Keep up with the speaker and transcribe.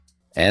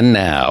And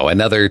now,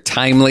 another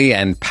timely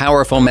and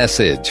powerful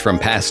message from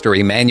Pastor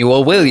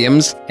Emmanuel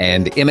Williams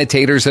and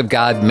Imitators of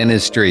God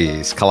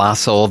Ministries,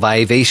 Colossal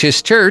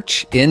Vivacious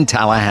Church in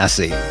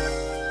Tallahassee.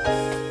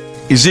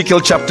 Ezekiel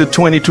chapter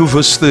 22,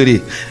 verse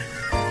 30.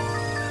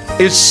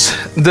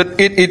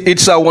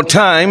 It's our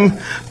time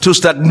to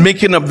start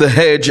making up the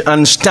hedge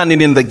and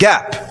standing in the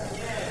gap.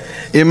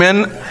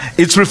 Amen.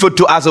 It's referred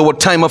to as our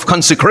time of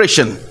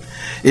consecration.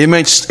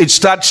 Amen. It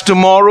starts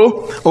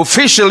tomorrow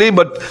officially,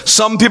 but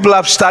some people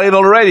have started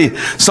already.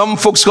 Some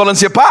folks call and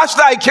say,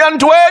 Pastor, I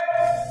can't wait.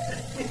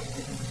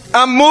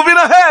 I'm moving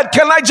ahead.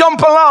 Can I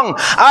jump along?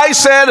 I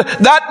said,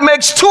 that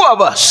makes two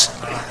of us.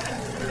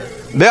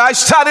 I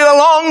started a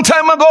long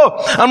time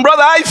ago. And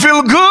brother, I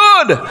feel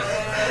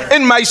good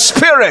in my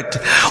spirit.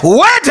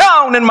 Way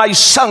down in my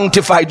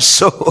sanctified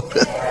soul.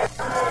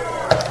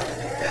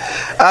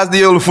 As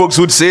the old folks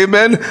would say,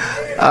 amen.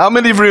 How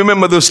many of you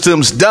remember those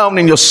terms? Down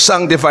in your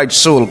sanctified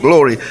soul.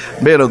 Glory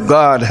be to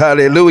God.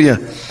 Hallelujah.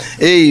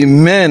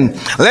 Amen.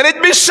 Let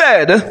it be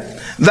said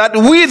that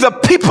we, the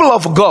people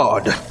of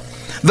God,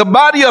 the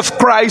body of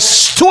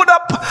Christ, stood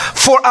up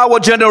for our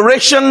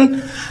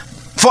generation,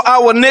 for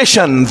our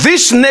nation,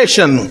 this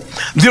nation,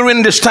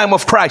 during this time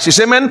of crisis.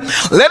 Amen.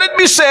 Let it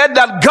be said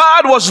that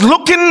God was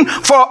looking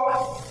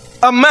for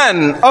a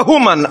man, a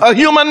woman, a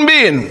human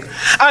being,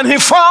 and he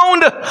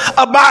found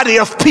a body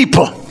of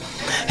people.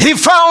 He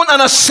found an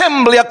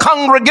assembly, a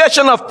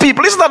congregation of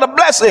people. Isn't that a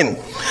blessing?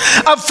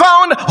 I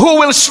found who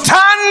will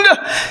stand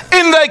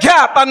in the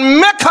gap and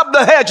make up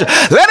the hedge.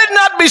 Let it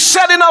not be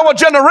said in our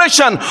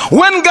generation,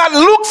 when God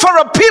looked for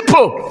a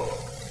people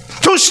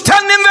to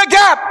stand in the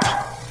gap,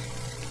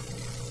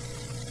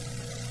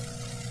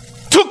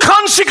 to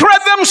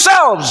consecrate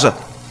themselves,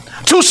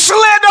 to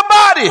slay the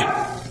body.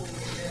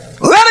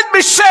 Let it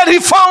be said he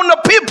found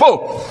a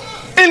people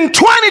in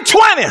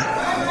 2020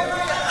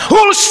 who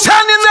will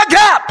stand in the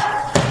gap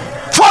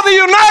for the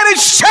United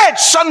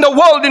States and the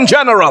world in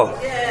general.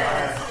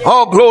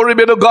 Oh, glory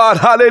be to God.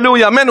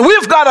 Hallelujah. Man,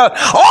 we've got an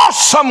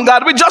awesome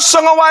God. We just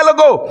sung a while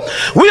ago.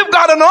 We've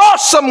got an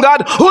awesome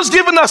God who's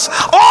given us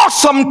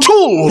awesome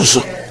tools.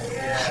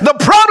 The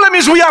problem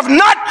is we have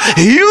not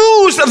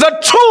used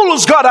the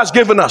tools God has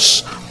given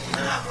us.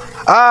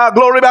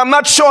 Glory. I'm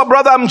not sure,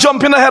 brother. I'm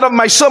jumping ahead of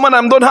my sermon.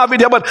 I don't have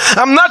it here, but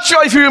I'm not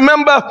sure if you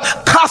remember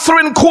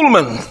Catherine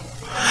Kuhlman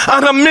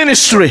and her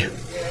ministry.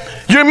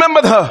 You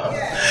remember her?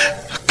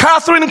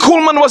 Catherine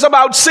Kuhlman was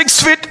about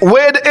 6 feet,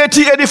 weighed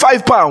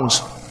 85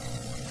 pounds.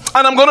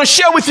 And I'm going to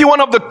share with you one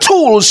of the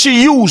tools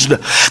she used.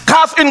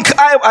 Catherine,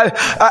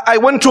 I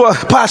went to a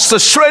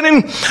pastor's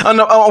training, and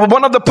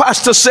one of the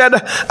pastors said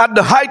at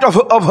the height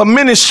of her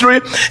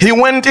ministry, he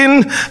went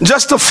in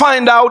just to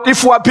find out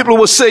if what people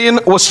were saying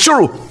was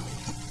true.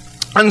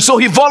 And so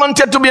he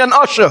volunteered to be an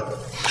usher.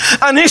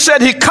 And he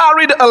said he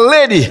carried a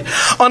lady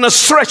on a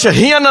stretcher.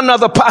 He and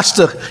another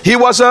pastor. He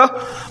was a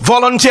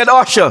volunteered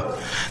usher.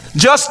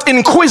 Just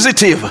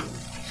inquisitive.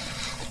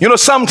 You know,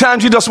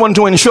 sometimes you just want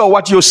to ensure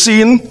what you're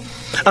seeing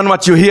and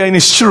what you're hearing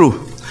is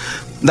true.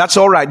 That's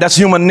all right. That's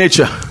human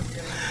nature.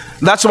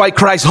 That's why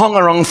Christ hung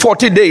around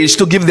 40 days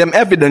to give them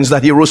evidence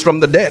that he rose from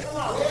the dead.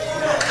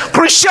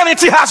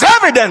 Christianity has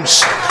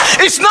evidence.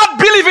 It's not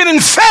believing in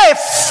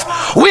faith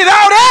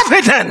without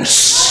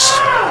evidence.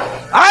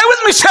 Are you with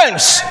me,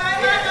 saints?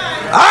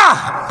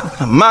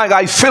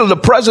 I feel the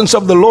presence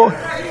of the Lord.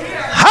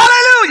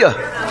 Hallelujah.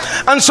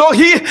 And so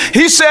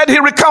he said, he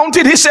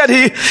recounted, he said,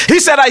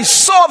 I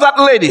saw that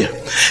lady.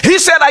 He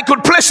said, I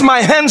could place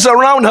my hands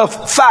around her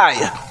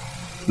thigh.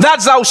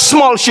 That's how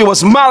small she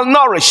was,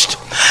 malnourished.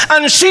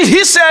 And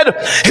he said,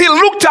 he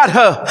looked at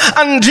her,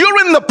 and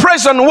during the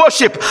praise and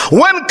worship,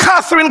 when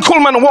Catherine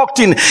Kuhlman walked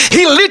in,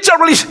 he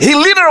literally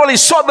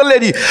saw the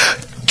lady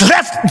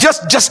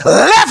just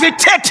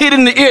levitated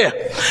in the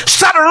air,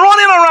 started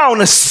running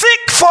around,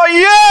 sick for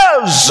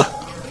years.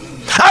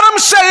 And I'm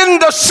saying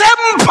the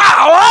same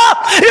power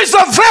is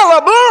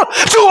available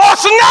to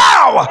us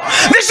now.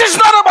 This is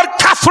not about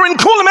Catherine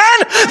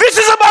Kuhlman. This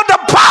is about the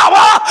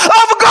power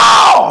of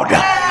God.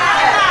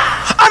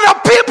 And the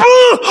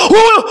people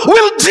who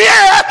will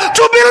dare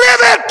to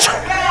believe it.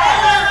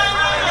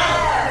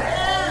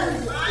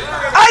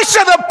 I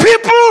said the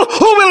people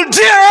who will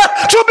dare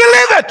to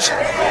believe it.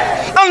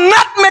 And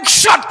not make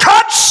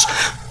shortcuts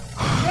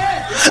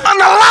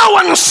and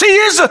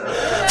allowances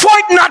for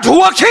it not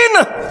working.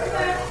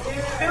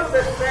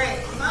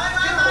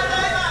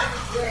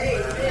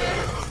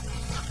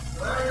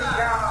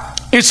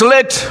 It's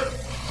late.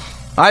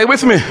 Are you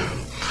with me?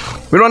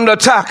 We're under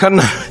attack,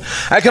 and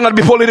I cannot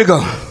be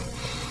political.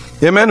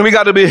 Amen. We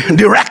got to be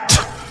direct,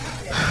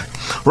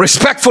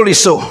 respectfully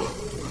so.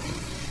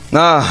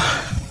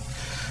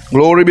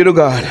 Glory be to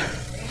God.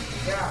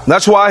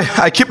 That's why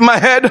I keep my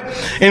head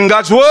in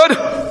God's word.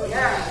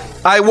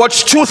 I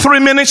watch 2-3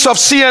 minutes of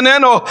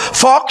CNN or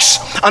Fox,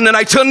 and then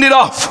I turned it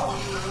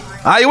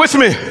off. Are you with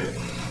me?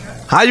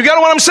 Are you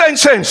getting what I'm saying,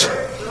 saints?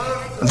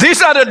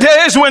 These are the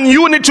days when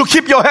you need to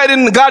keep your head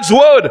in God's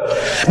word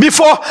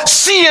before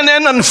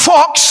CNN and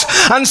Fox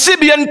and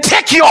CBN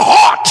take your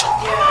heart.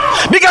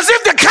 Because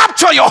if they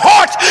capture your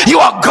heart, you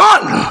are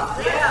gone.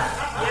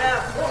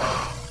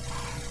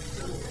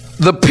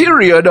 The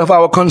period of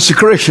our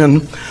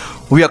consecration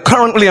we are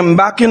currently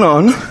embarking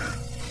on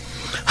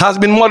has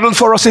been modeled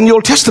for us in the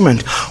Old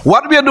Testament.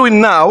 What we are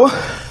doing now,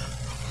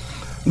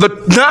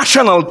 the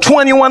national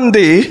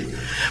 21-day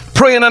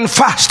praying and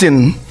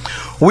fasting,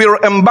 we're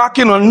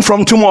embarking on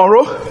from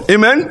tomorrow.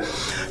 Amen.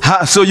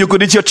 So you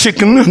could eat your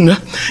chicken and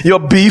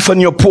your beef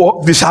and your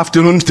pork this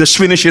afternoon, just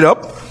finish it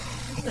up.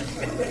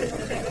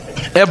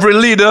 Every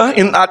leader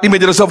at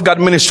Intercessors of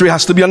God ministry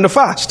has to be on the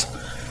fast.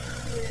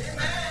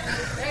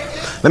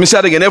 Let me say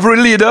it again. Every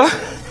leader,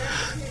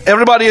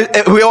 everybody,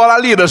 we all are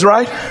leaders,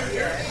 right?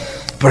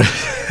 But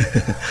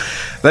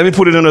let me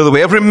put it another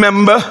way. Every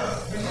member,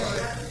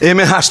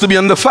 amen, has to be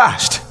on the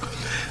fast.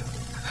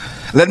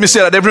 Let me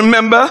say that. Every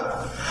member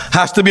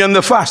has to be on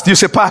the fast. You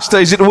say, Pastor,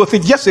 is it worth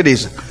it? Yes, it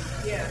is.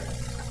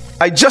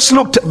 I just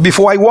looked,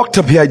 before I walked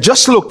up here, I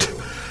just looked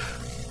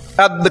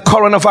at the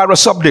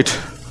coronavirus update.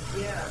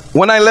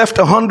 When I left,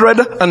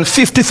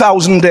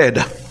 150,000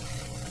 dead.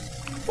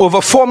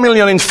 Over 4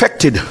 million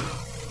infected.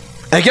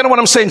 I get what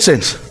I'm saying,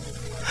 saints.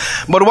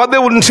 But what they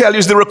wouldn't tell you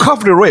is the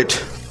recovery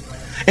rate.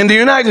 In the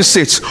United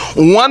States,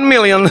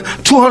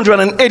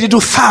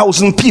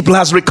 1,282,000 people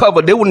has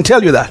recovered. They wouldn't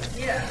tell you that.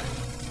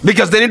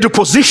 Because they need to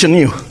position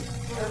you.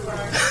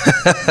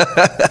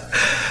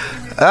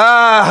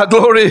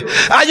 Glory. You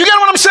get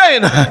what I'm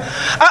saying?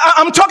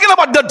 I'm talking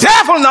about the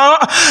devil now.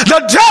 The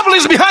devil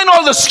is behind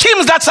all the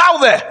schemes that's out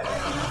there.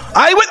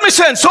 Are you with me,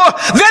 saying? So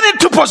they need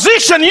to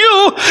position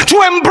you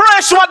to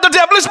embrace what the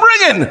devil is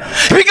bringing,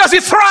 because he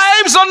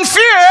thrives on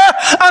fear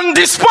and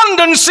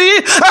despondency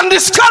and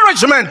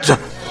discouragement.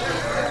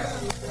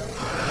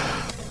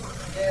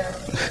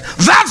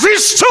 That's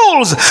his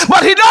tools,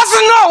 but he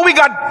doesn't know we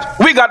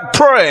got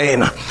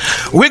praying,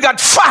 we got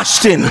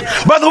fasting,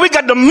 but we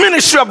got the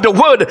ministry of the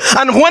word.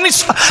 And when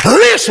it's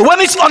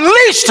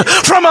unleashed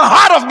from a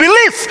heart of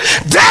belief,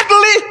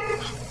 deadly.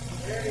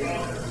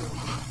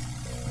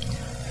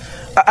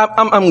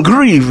 I'm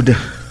grieved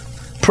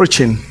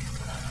preaching.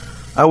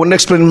 I wouldn't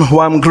explain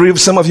why I'm grieved.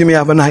 Some of you may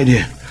have an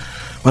idea.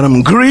 But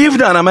I'm grieved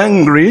and I'm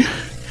angry.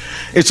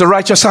 It's a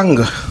righteous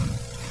anger.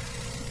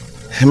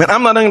 I mean,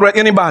 I'm not angry at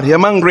anybody.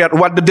 I'm angry at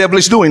what the devil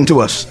is doing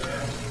to us.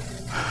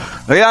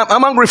 Yeah,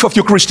 I'm angry for a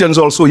few Christians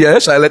also,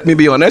 yes. Let me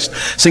be honest.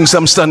 Since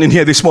I'm standing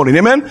here this morning.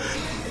 Amen.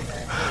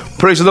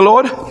 Praise the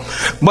Lord.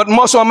 But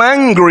most I'm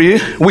angry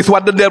with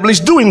what the devil is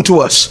doing to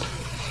us.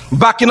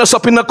 Backing us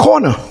up in the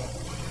corner.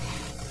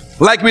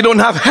 Like we don't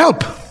have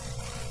help.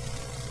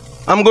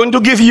 I'm going to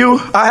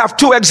I have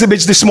 2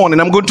 exhibits this morning.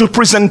 I'm going to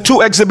present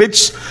 2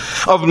 exhibits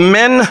of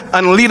men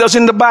and leaders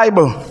in the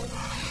Bible.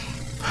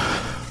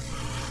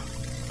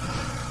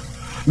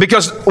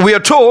 Because we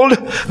are told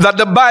that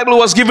the Bible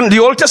was given, the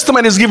Old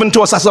Testament is given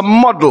to us as a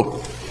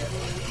model.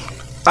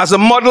 As a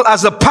model,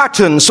 as a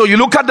pattern. So you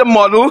look at the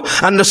model,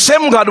 and the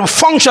same God who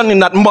functioned in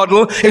that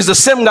model is the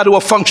same God who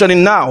are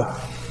functioning now.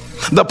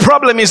 The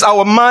problem is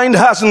our mind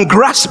hasn't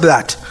grasped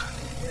that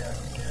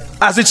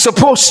as it's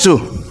supposed to.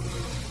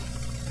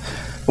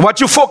 What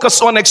you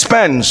focus on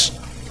expands.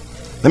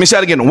 Let me say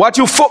it again.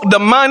 The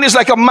mind is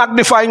like a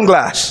magnifying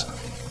glass.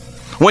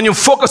 When you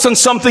focus on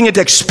something, it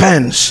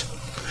expands.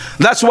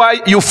 That's why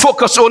you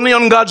focus only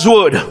on God's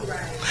word.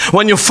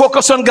 When you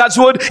focus on God's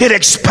word, it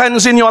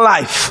expands in your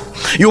life.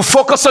 You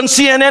focus on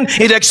CNN,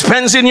 it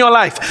expands in your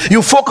life.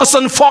 You focus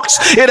on Fox,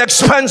 it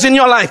expands in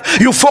your life.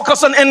 You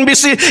focus on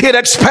NBC, it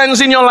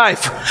expands in your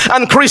life.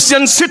 And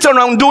Christians sit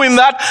around doing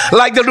that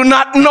like they do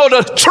not know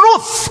the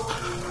truth.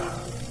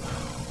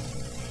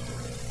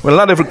 Well,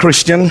 not every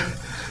Christian.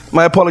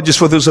 My apologies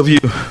for those of you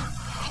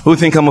who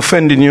think I'm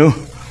offending you.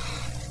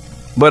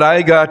 But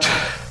I got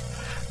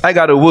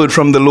a word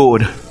from the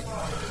Lord.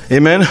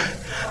 Amen.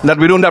 That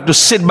we don't have to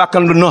sit back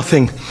and do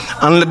nothing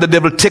and let the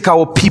devil take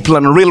our people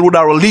and railroad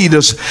our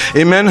leaders,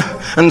 amen,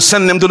 and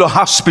send them to the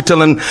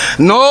hospital. And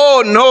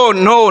no.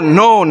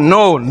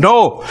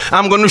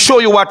 I'm going to show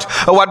you what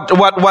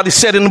is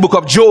said in the book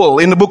of Joel.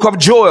 In the book of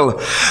Joel,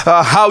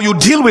 how you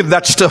deal with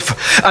that stuff.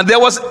 And there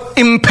was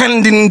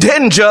impending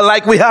danger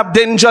like we have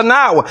danger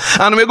now.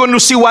 And we're going to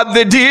see what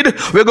they did.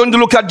 We're going to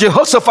look at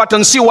Jehoshaphat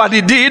and see what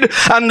he did.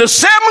 And the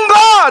same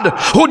God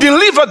who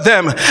delivered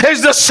them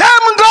is the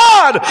same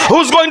God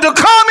who's going to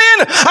come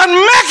in and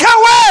make a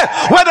way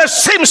where there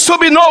seems to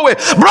be no way.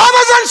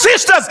 Brothers and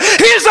sisters,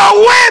 he's a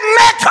way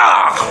maker.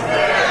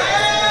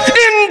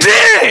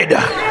 Indeed.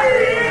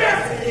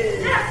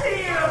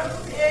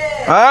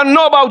 I don't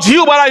know about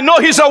you, but I know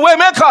he's a way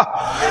maker.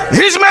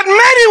 He's made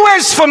many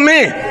ways for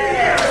me.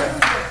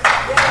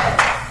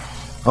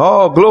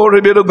 Oh,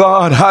 glory be to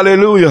God.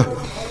 Hallelujah.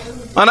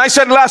 And I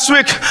said last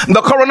week,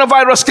 the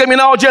coronavirus came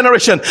in our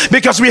generation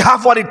because we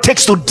have what it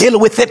takes to deal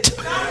with it.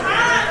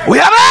 We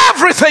have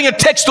everything it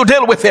takes to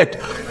deal with it.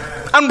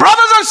 And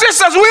brothers and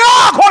sisters, we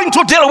are going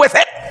to deal with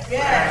it.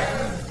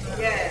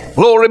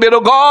 Glory be to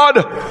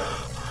God.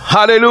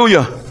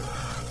 Hallelujah.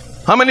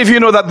 How many of you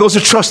know that those who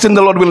trust in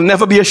the Lord will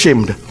never be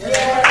ashamed?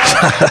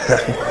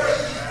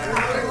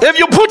 If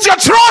you put your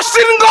trust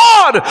in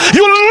God,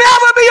 you'll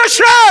never be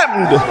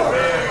ashamed.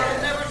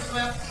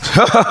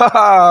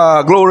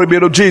 Glory be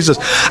to Jesus.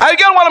 I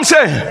get what I'm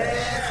saying.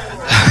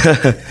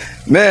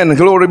 Man,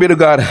 glory be to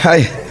God.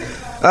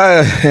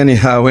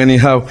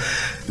 Anyhow,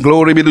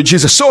 glory be to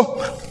Jesus. So,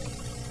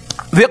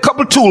 there are a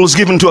couple tools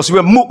given to us.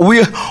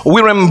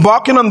 We're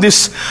embarking on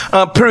this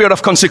period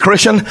of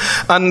consecration,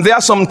 and there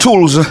are some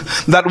tools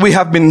that we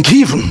have been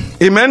given,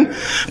 amen,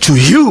 to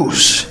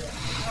use,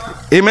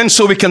 amen,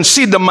 so we can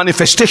see the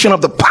manifestation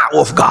of the power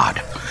of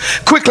God.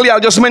 Quickly, I'll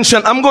just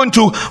mention, I'm going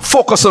to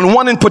focus on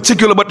one in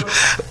particular, but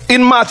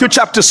in Matthew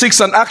chapter 6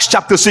 and Acts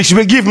chapter 6,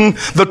 we're given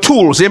the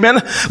tools,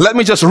 amen. Let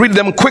me just read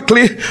them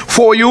quickly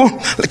for you.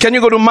 Can you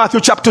go to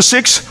Matthew chapter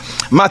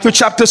 6? Matthew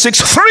chapter 6,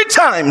 3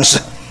 times.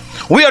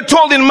 We are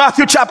told in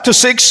Matthew chapter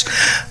 6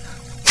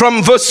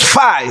 from verse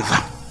 5.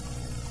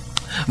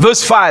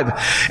 Verse 5.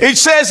 It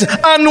says,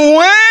 and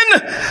when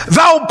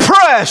thou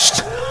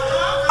prayest,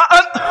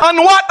 and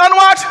what?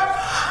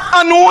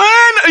 And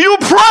when you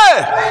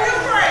pray.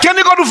 Can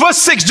you go to verse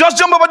 6? Just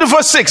jump over to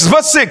verse 6.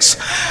 Verse 6.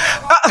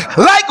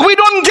 Like we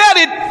don't get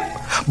it,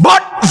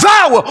 but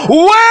thou,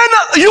 when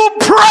you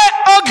pray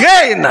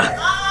again.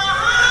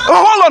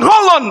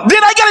 Hold on.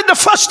 Did I get it the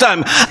first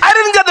time? I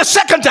didn't get the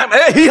second time.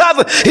 He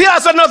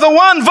has another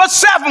one. Verse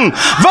 7.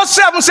 Verse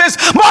 7 says,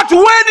 but when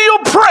you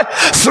pray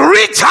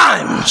 3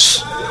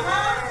 times.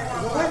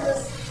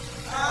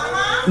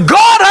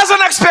 God has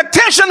an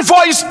expectation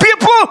for his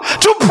people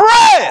to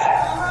pray.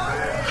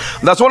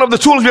 That's one of the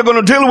tools we're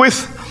going to deal with.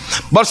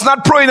 But it's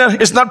not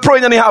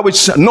praying anyhow.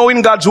 It's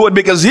knowing God's word.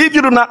 Because if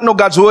you do not know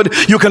God's word,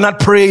 you cannot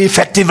pray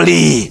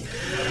effectively.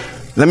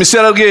 Let me say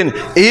it again.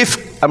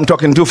 I'm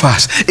talking too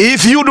fast.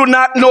 If you do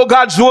not know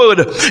God's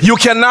word, you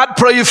cannot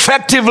pray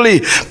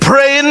effectively.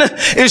 Praying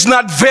is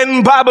not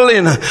vain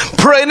babbling.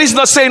 Praying is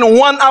not saying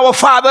 1 Our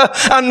Father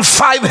and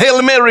 5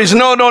 Hail Marys.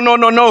 No.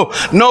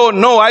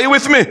 Are you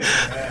with me?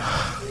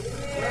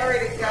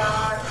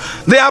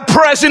 They are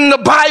prayers in the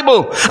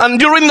Bible, and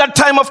during that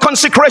time of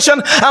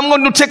consecration, I'm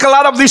going to take a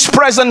lot of these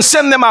prayers and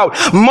send them out,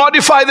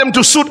 modify them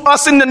to suit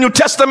us in the New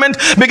Testament,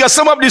 because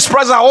some of these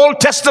prayers are Old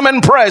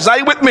Testament prayers. Are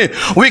you with me?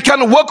 We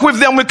can work with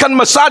them, we can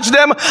massage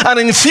them and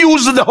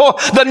infuse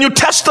the New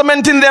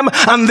Testament in them,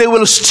 and they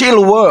will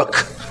still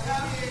work.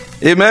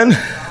 Amen.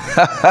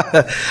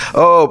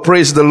 Oh,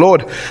 praise the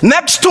Lord.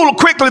 Next tool,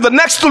 quickly, the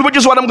next tool, which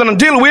is what I'm going to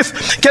deal with.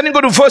 Can you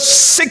go to verse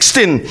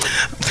 16?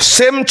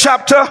 Same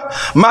chapter,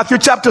 Matthew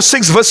chapter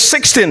 6, verse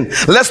 16.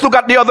 Let's look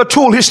at the other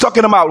tool he's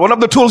talking about. One of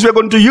the tools we're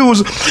going to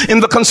use in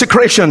the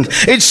consecration.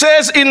 It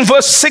says in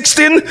verse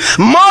 16,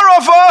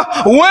 moreover,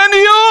 when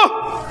you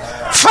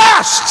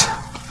fast.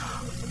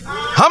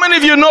 How many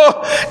of you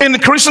know in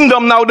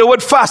Christendom now the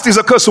word fast is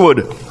a curse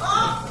word?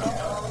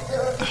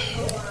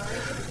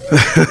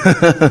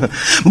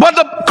 But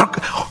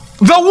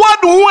the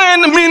word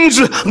when means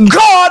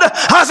God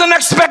has an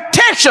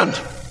expectation.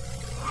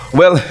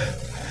 Well,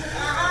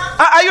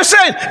 are you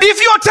saying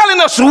if you're telling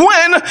us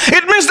when,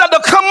 it means that the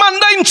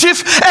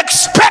commander-in-chief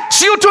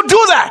expects you to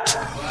do that,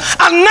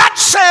 and not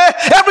say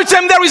every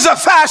time there is a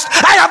fast,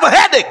 I have a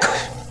headache,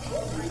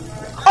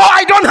 or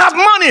I don't have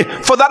money.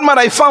 For that matter,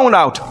 I found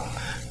out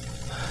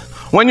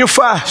when you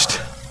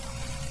fast,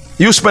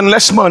 you spend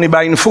less money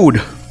buying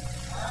food.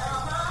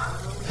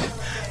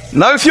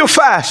 Now if you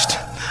fast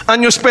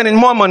and you're spending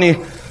more money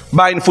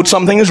buying food,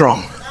 something is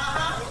wrong.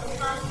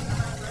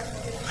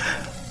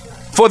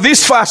 For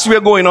this fast we're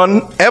going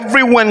on,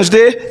 every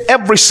Wednesday,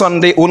 every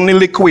Sunday, only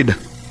liquid.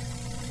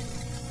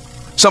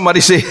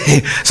 Somebody say,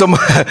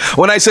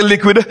 when I say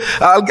liquid,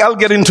 I'll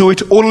get into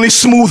it, only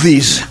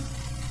smoothies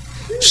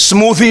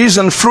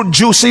and fruit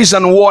juices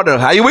and water.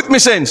 Are you with me,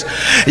 saints?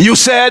 You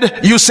say,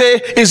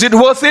 is it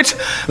worth it?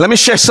 Let me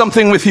share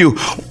something with you.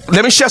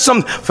 Let me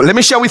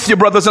share with you,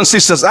 brothers and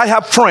sisters. I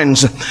have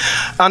friends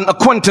and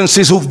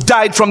acquaintances who've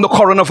died from the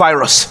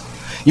coronavirus.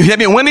 You hear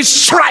me? When it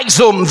strikes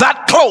them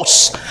that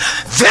close,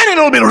 then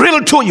it'll be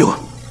real to you.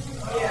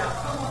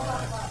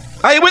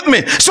 Are you with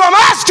me? So I'm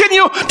asking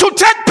you to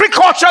take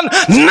precaution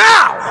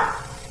now.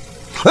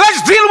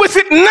 Let's deal with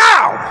it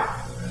now.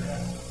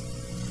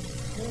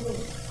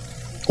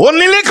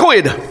 Only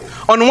liquid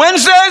on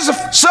Wednesdays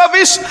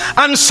service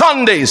and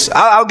Sundays.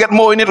 I'll get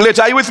more in it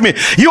later. Are you with me?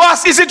 You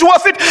ask, is it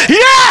worth it?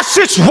 Yes,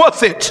 it's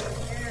worth it.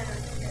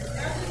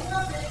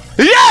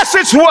 Yes,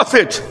 it's worth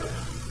it.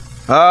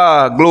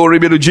 Glory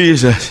be to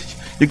Jesus.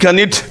 You can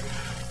eat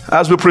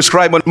as we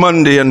prescribe on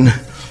Monday and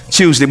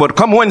Tuesday, but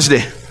come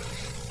Wednesday,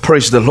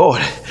 praise the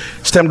Lord,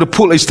 it's time to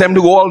pull. It's time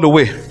to go all the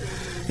way.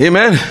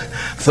 Amen.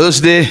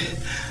 Thursday,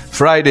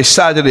 Friday,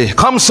 Saturday.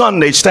 Come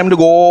Sunday, it's time to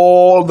go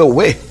all the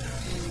way.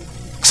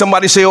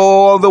 Somebody say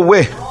all the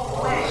way.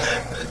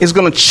 It's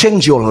going to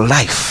change your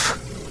life.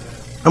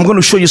 I'm going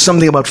to show you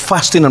something about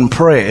fasting and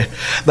prayer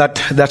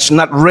that's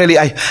not really,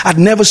 I'd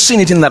never seen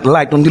it in that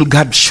light until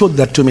God showed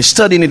that to me,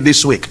 studying it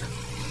this week.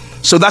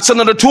 So that's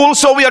another tool.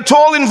 So we are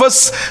told in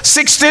verse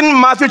 16,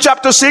 Matthew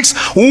chapter 6,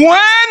 when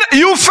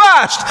you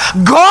fast,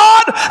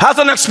 God has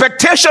an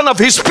expectation of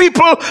his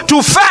people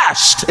to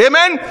fast.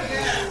 Amen.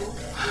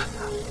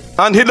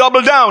 And he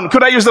doubled down.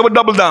 Could I use the word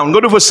double down? Go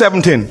to verse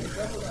 17.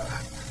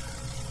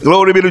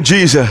 Glory be to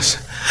Jesus.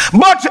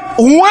 But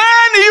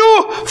when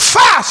you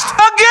fast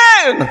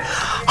again,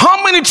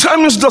 how many many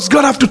times does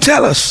God have to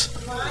tell us?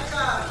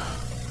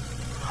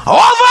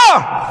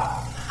 Over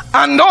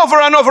and over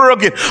and over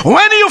again.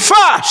 When you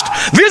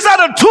fast, these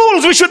are the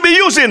tools we should be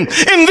using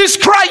in this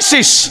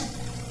crisis.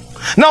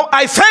 Now,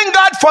 I thank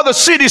God for the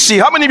CDC.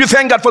 How many of you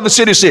thank God for the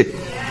CDC?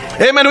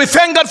 Amen. We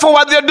thank God for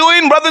what they're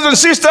doing, brothers and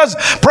sisters.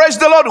 Praise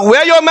the Lord.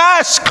 Wear your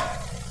mask.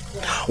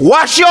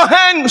 Wash your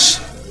hands.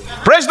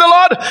 Praise the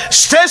Lord.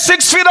 Stay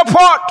 6 feet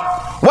apart.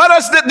 What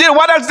else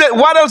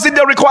did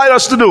they require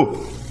us to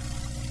do?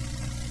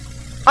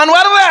 And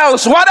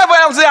whatever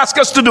else they ask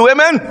us to do.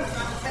 Amen.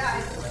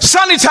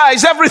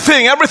 Sanitize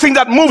everything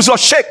that moves or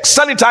shakes.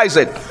 Sanitize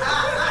it.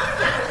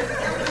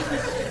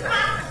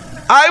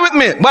 Are you with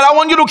me? But I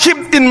want you to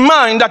keep in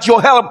mind that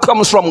your help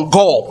comes from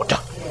God.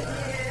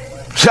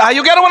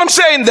 You get what I'm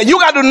saying? That you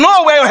got to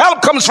know where your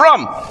help comes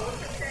from.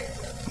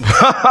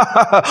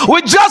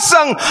 We just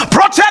sang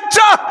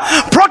protector,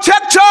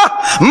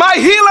 my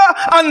healer,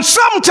 and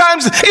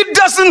sometimes it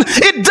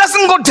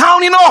doesn't go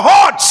down in our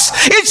hearts.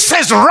 It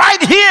says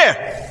right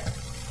here.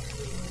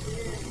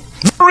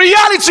 The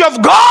reality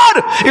of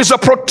God is a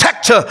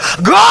protector.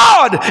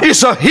 God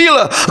is a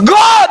healer.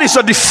 God is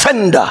a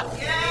defender.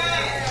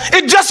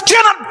 It just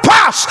cannot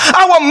pass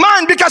our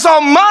mind because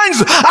our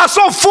minds are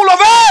so full of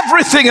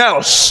everything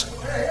else.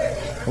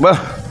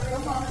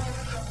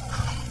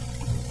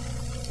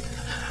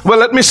 Well,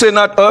 let me say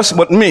not us,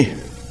 but me.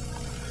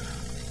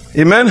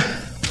 Amen.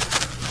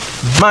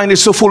 Mind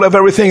is so full of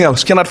everything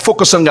else. Cannot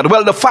focus on God.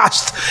 Well, the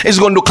fast is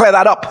going to clear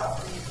that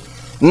up.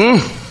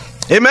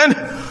 Amen.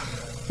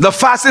 The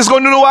fast is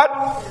going to do what?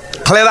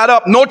 Clear that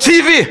up. No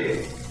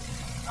TV.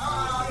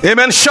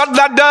 Amen. Shut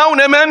that down.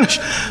 Amen.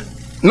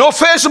 No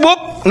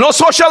Facebook, no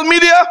social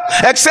media,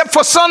 except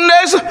for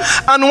Sundays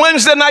and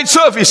Wednesday night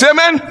service.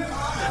 Amen.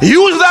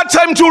 Use that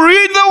time to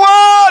read the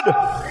word.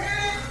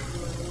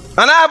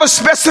 And I have a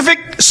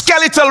specific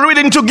skeletal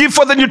reading to give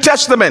for the New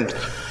Testament.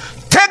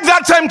 Take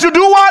that time to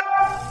do what?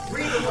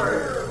 Read the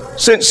word.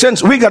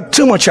 Since we got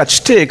too much at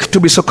stake to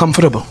be so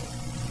comfortable.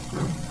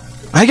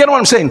 I get what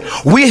I'm saying.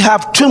 We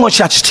have too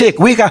much at stake.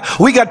 We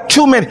got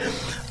too many.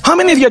 How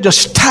many of you are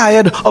just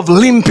tired of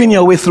limping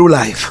your way through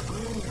life?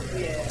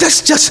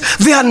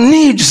 There are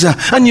needs,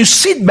 and you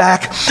sit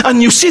back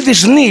and you see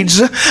these needs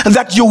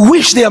that you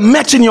wish they are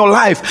met in your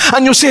life,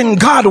 and you're saying,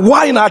 God,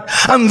 why not?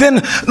 And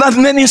then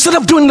instead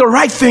of doing the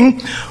right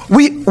thing,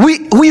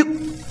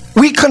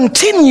 we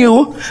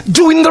continue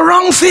doing the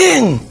wrong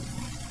thing.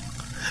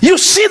 You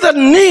see the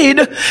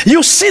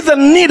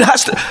need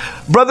has to.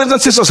 Brothers and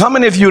sisters, how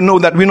many of you know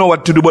that we know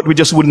what to do, but we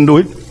just wouldn't do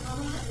it?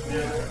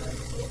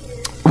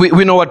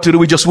 We know what to do,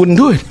 we just wouldn't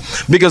do it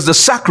because the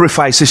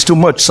sacrifice is too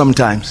much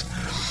sometimes.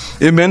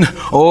 Amen.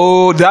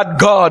 Oh, that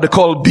God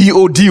called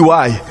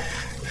B-O-D-Y.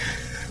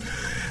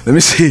 Let me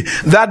see.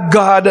 That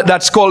God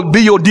that's called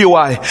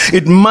B-O-D-Y.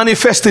 It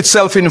manifests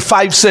itself in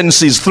 5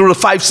 senses. Through the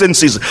 5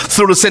 senses.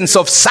 Through the sense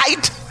of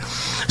sight,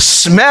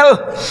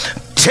 smell,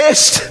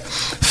 taste,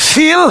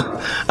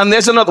 feel. And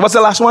there's another. What's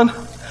the last one?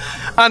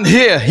 And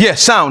hear. Yeah,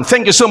 sound.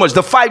 Thank you so much.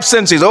 The 5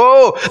 senses.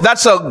 Oh,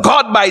 that's a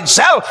God by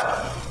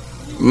itself.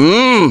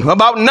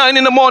 About 9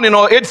 in the morning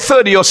or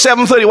 8:30 or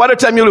 7:30,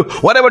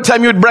 whatever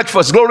time you eat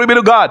breakfast, glory be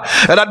to God.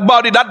 And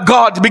that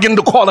God begin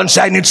to call and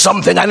say, I need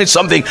something.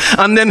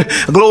 And then,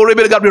 glory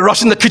be to God, we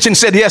rush in the kitchen,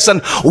 said yes,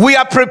 and we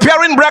are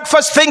preparing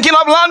breakfast, thinking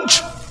of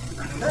lunch.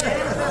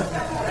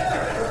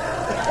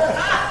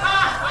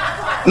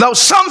 Now,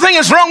 something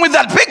is wrong with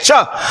that picture.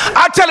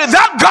 I tell you,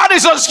 that God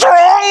is a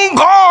strong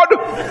God.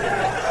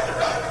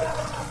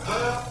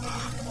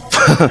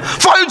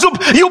 For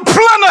you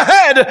plan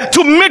ahead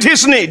to meet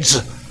his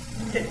needs.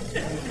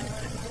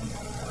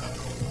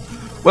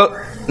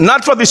 Well,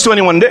 not for these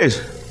 21 days.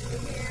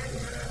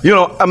 You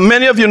know,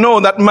 many of you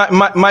know that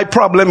my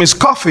problem is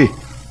coffee.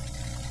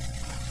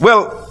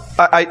 Well,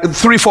 I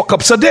 3-4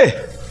 cups a day.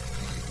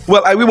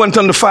 Well, we went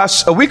on the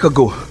fast a week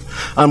ago,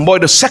 and boy,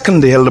 the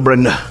second day, Elder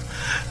Brenda,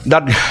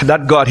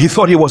 that God, he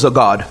thought he was a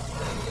God.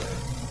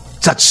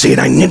 That's saying,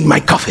 I need my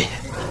coffee.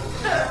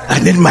 I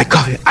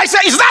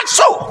said, is that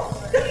so?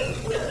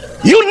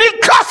 You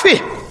need coffee.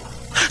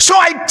 So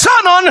I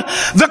turn on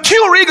the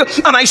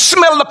Keurig and I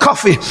smell the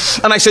coffee.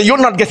 And I say, you're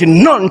not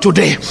getting none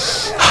today.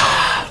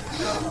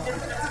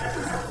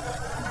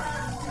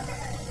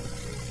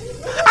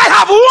 I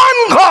have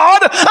one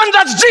God, and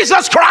that's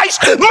Jesus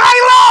Christ, my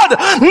Lord,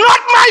 not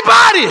my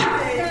body.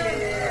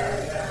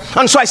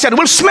 And so I said,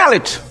 we'll smell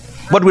it,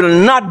 but we'll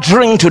not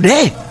drink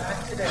today.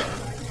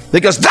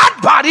 Because that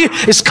body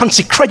is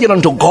consecrated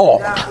unto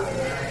God.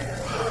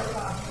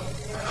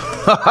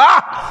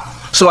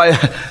 So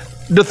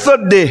the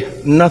third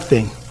day,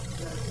 nothing.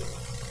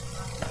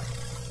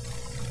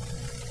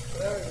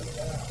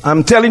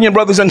 I'm telling you,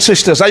 brothers and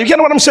sisters, are you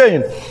getting what I'm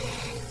saying?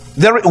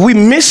 We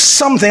missed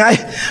something.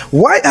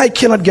 Why I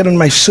cannot get on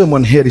my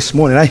sermon here this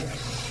morning?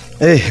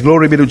 Hey,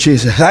 glory be to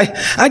Jesus.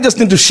 I just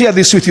need to share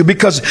this with you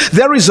because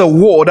there is a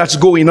war that's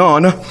going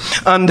on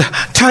and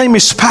time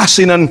is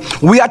passing and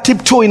we are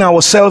tiptoeing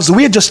ourselves.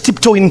 We are just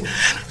tiptoeing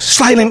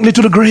silently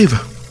to the grave.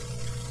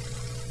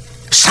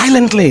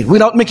 Silently,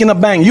 without making a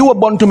bang. You were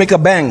born to make a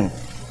bang.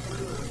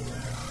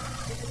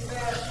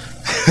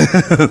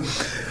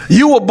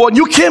 You were born,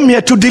 you came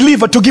here to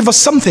deliver, to give us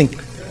something.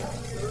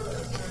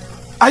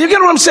 Are you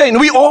getting what I'm saying?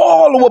 We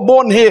all were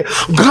born here.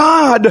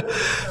 God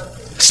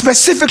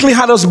specifically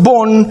had us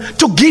born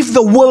to give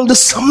the world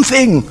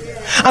something.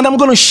 And I'm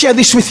going to share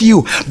this with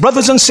you,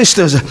 brothers and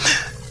sisters.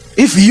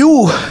 If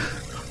you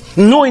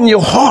know in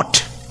your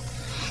heart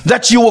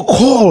that you were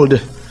called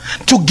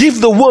to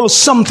give the world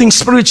something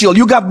spiritual,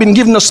 you have been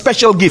given a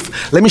special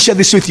gift. Let me share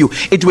this with you.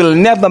 It will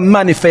never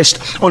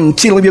manifest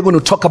until we're going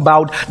to talk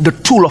about the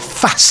tool of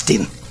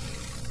fasting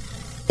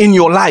in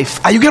your life.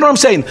 Are you getting what I'm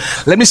saying?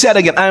 Let me say it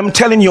again. I am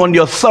telling you on the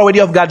authority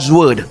of God's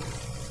word,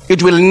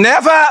 it will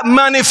never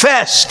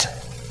manifest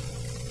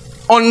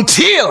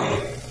until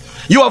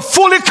you are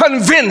fully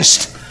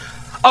convinced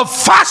of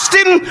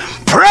fasting,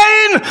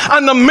 praying,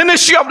 and the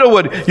ministry of the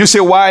word. You say,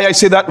 why I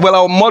say that? Well,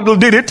 our model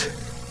did it.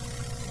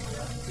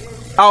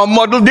 Our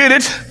model did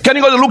it. Can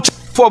you go to Luke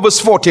 4 verse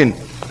 14?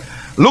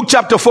 Luke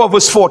chapter 4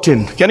 verse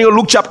 14. Can you go to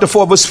Luke chapter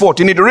 4 verse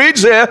 14? It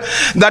reads here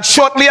that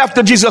shortly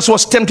after Jesus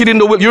was tempted in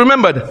the wilderness. You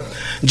remembered?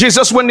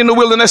 Jesus went in the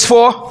wilderness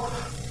for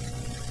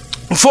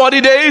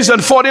 40 days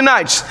and 40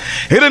 nights.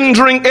 He didn't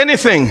drink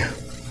anything.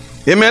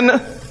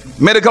 Amen.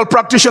 Medical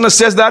practitioner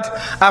says that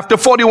after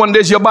 41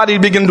 days, your body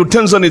begins to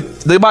turn on it.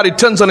 The body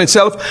turns on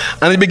itself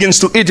and it begins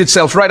to eat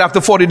itself right after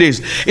 40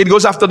 days. It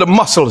goes after the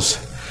muscles.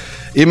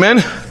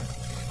 Amen.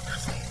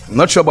 I'm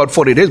not sure about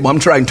 40 days, but I'm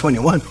trying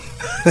 21.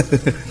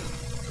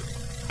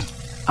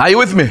 Are you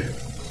with me?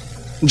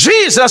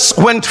 Jesus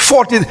went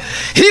 40.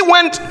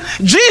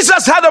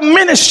 Jesus had a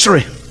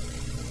ministry.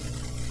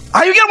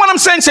 Are you getting what I'm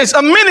saying? Says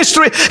a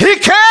ministry. He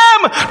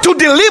came to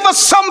deliver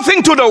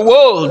something to the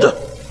world.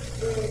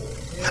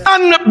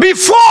 And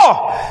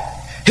before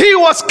he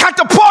was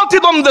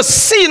catapulted on the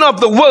scene of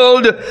the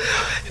world,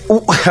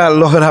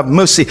 Lord have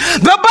mercy,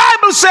 the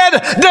Bible said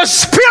the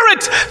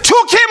Spirit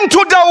took him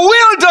to the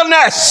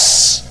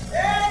wilderness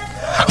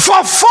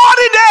for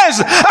 40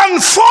 days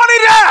and 40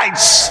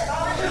 nights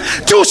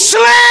to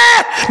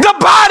slay the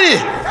body.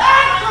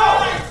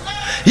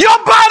 Your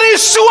body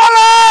is too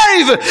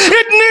alive.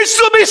 It needs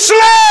to be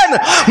slain.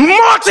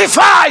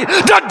 Mortify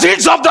the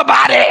deeds of the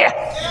body.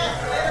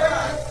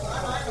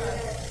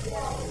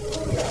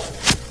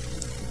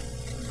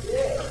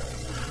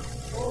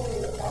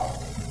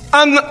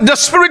 And the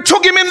Spirit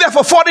took him in there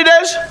for 40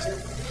 days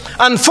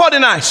and 40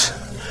 nights.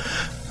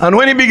 And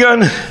when he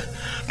began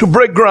to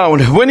break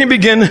ground, when he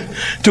began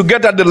to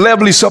get at the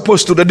level he's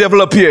supposed to, the devil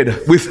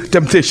appeared with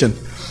temptation.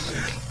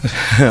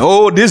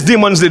 Oh, these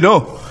demons, they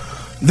know.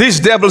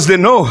 These devils, they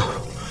know.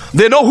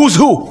 They know who's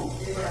who.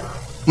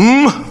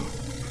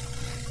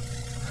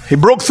 He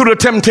broke through the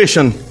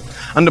temptation.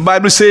 And the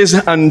Bible says,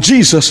 and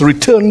Jesus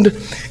returned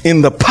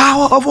in the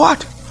power of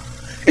what?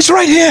 It's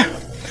right here.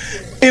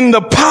 In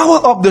the power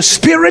of the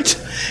Spirit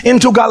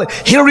into Galilee.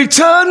 He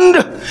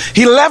returned.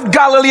 He left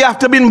Galilee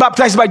after being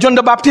baptized by John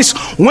the Baptist,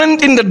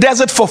 went in the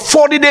desert for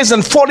 40 days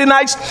and 40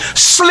 nights,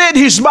 slayed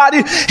his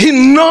body. He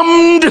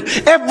numbed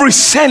every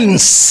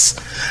sense.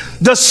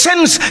 The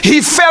sense he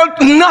felt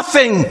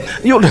nothing.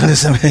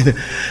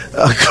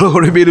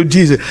 Glory be to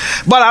Jesus.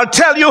 But I'll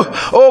tell you,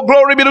 oh,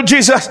 glory be to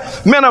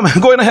Jesus. Man, I'm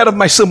going ahead of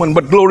my sermon,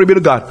 but glory be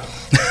to God.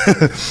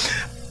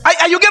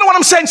 Are you getting what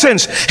I'm saying,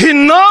 saints? He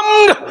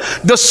numbed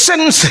the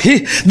sense,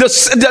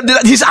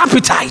 his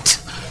appetite.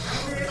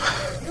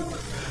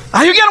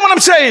 Are you getting what I'm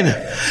saying?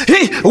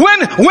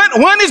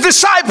 When his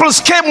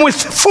disciples came with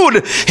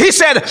food, he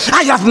said,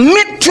 I have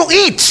meat to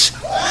eat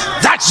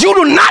that you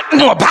do not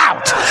know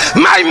about.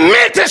 My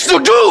meat is to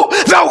do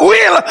the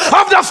will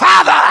of the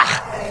Father.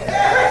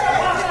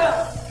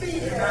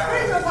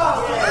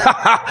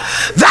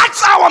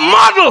 That's our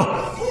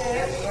model.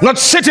 Not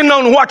sitting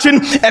down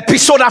watching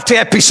episode after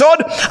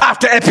episode,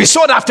 after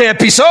episode after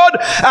episode,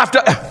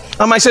 after.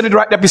 Am I saying it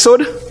right?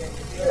 Episode?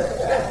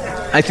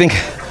 I think.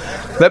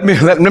 Let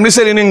me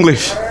say it in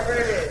English.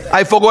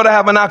 I forgot I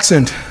have an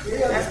accent.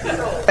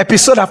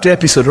 Episode after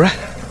episode, right?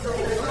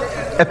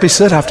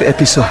 Episode after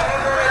episode.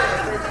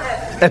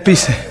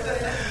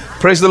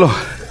 Praise the Lord.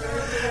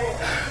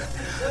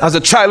 As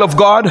a child of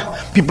God,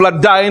 people are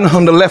dying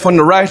on the left, on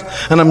the right,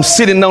 and I'm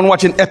sitting down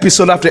watching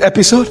episode after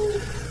episode.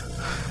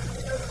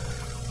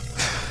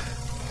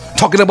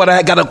 Talking about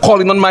I got a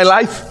calling on my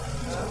life.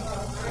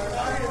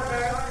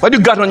 What do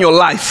you got on your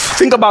life?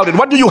 Think about it.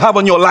 What do you have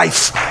on your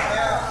life?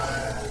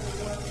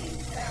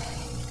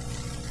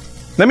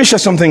 Let me share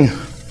something.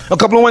 A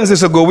couple of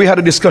Wednesdays ago, we had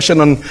a discussion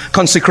on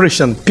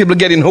consecration. People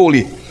getting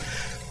holy.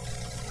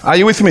 Are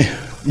you with me?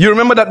 You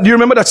remember that? Do you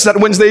remember that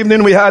Wednesday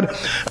evening we had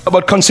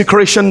about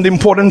consecration, the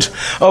importance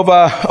of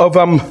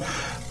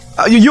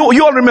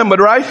you all remembered,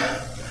 right?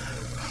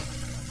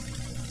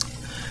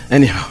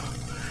 Anyhow,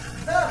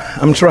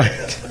 I'm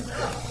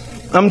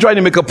trying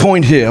to make a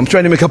point here. I'm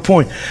trying to make a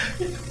point.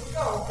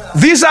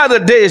 These are the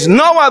days,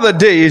 no other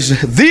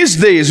days, these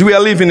days we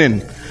are living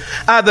in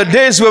are the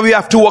days where we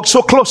have to walk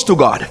so close to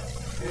God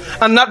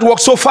and not walk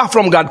so far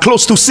from God,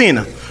 close to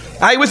sin.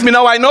 Are you with me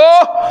now? I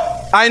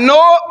know I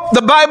know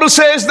the Bible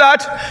says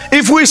that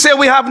if we say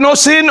we have no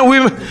sin,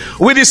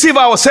 we deceive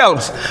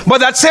ourselves. But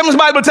that same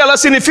Bible tells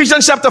us in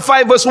Ephesians chapter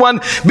 5 verse 1,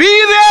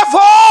 be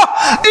therefore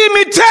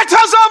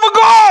imitators of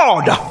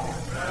God.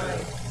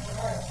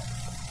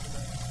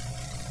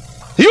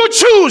 You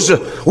choose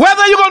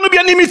whether you're going to be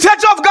an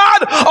imitator of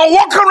God or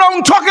walk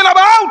around talking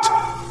about.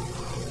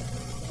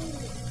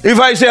 If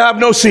I say I have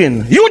no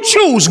sin, you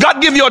choose.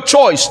 God give you a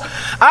choice.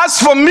 As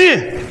for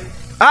me,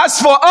 as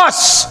for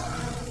us,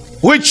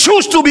 we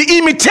choose to be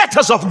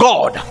imitators of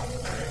God.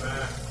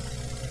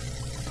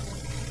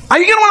 Are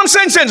you getting what I'm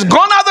saying, saints?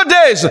 Gone are the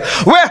days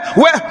where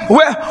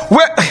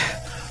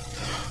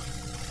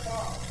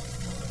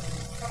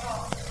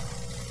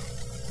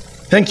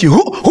thank you.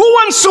 Who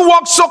wants to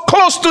walk so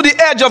close to the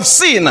edge of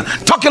sin?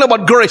 Talking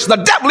about grace. The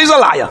devil is a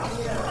liar.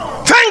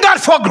 Thank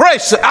God for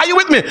grace. Are you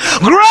with me?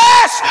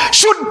 Grace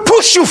should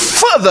push you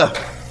further.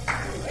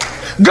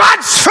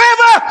 God's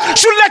favor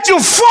should let you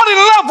fall in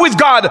love with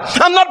God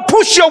and not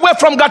push you away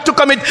from God to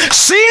commit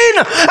sin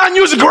and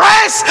use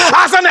grace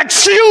as an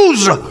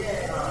excuse.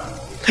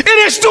 It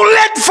is too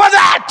late for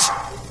that.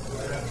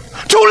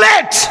 Too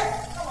late.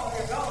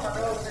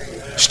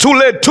 It's too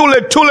late, too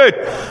late, too late.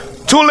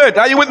 Too late.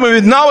 Are you with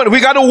me? Now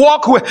we got to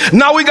walk with,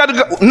 now we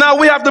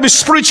have to be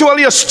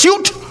spiritually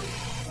astute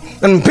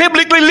and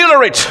biblically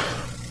literate.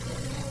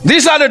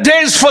 These are the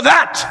days for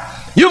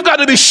that. You've got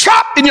to be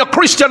sharp in your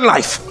Christian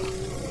life.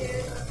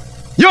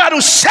 You have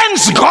to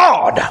sense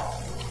God.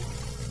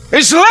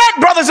 It's late,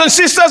 brothers and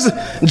sisters.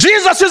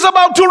 Jesus is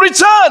about to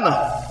return.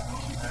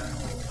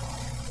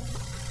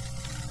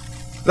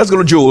 Let's go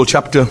to Joel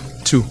chapter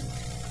 2.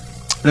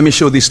 Let me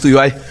show this to you.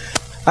 I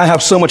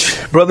have so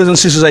much, brothers and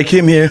sisters, I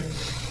came here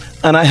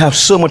and I have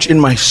so much in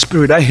my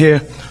spirit. I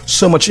hear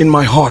so much in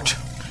my heart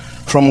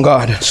from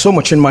God. So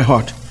much in my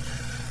heart.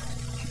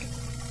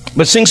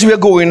 But since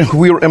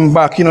we're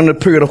embarking on a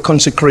period of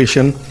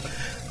consecration,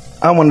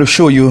 I want to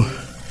show you.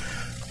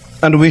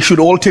 And we should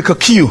all take a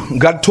cue.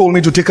 God told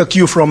me to take a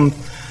cue from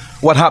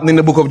what happened in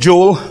the book of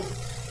Joel.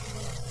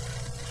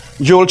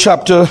 Joel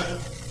chapter,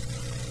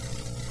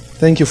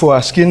 thank you for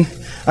asking.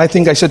 I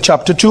think I said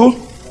chapter 2.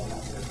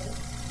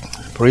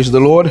 Praise the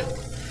Lord.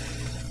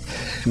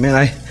 Man,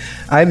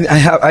 I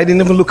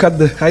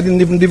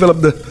didn't even develop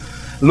the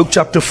Luke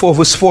chapter 4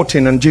 verse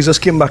 14, and Jesus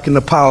came back in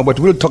the power, but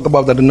we'll talk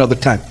about that another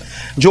time.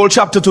 Joel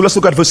chapter 2, let's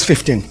look at verse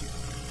 15.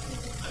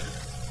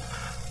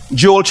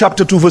 Joel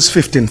chapter 2 verse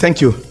 15, thank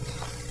you.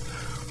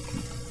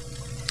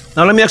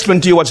 Now let me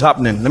explain to you what's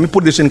happening. Let me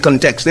put this in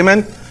context.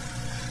 Amen.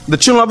 The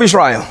children of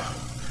Israel,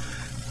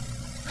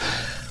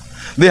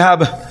 they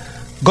have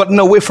gotten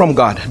away from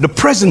God. The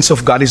presence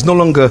of God is no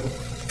longer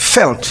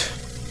felt,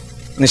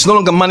 and it's no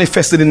longer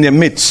manifested in their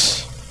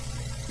midst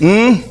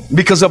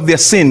because of their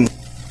sin.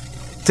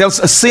 Tells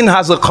a sin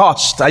has a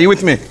cost. Are you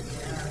with me?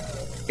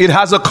 It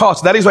has a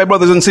cost. That is why,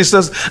 brothers and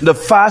sisters, the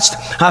fast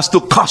has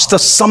to cost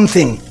us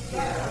something.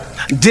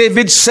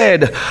 David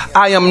said,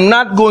 I am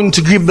not going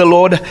to give the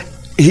Lord,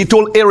 he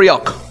told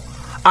Arioch,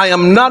 I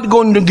am not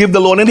going to give the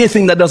Lord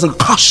anything that doesn't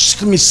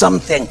cost me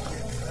something.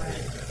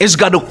 It's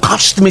got to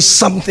cost me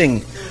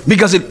something,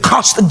 because it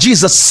cost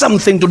Jesus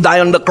something to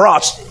die on the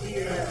cross.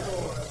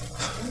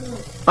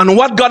 And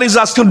what God is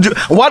asking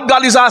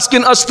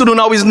us to do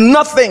now is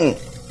nothing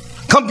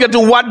compared to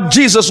what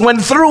Jesus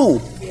went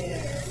through.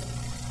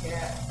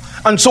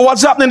 And so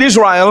what's happening in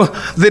Israel?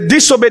 They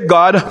disobeyed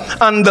God,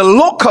 and the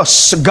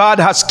locust God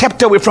has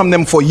kept away from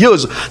them for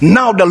years.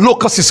 Now the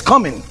locust is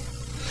coming.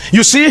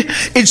 You see,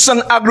 it's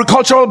an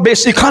agricultural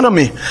based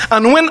economy,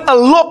 and when a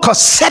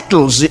locust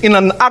settles in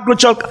an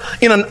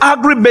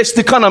agri-based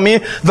economy,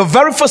 the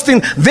very first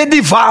thing, they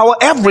devour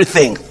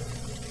everything.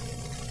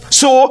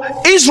 So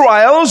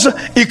Israel's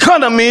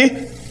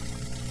economy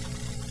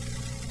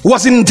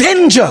was in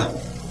danger.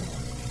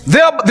 They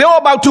were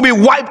about to be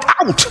wiped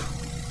out.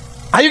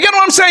 Are you getting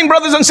what I'm saying,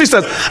 brothers and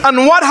sisters?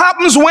 And what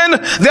happens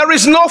when there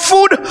is no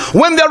food?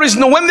 When there is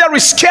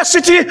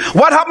scarcity?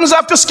 What happens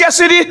after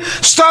scarcity?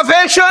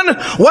 Starvation.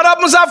 What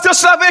happens after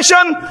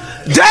starvation?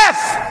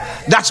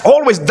 Death. That's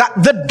always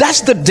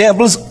that's the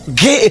devil's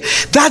game.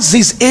 That's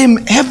his aim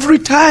every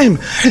time.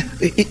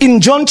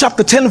 In John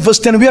chapter 10 verse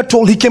 10, we are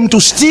told he came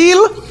to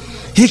steal,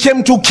 he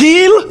came to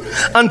kill,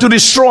 and to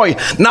destroy.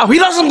 Now he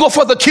doesn't go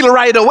for the kill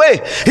right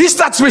away. He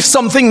starts with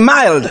something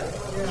mild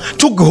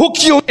to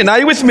hook you in. Are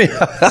you with me?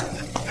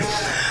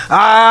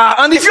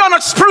 And if you're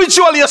not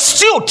spiritually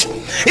astute,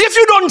 if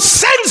you don't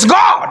sense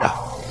God,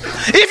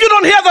 if you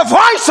don't hear the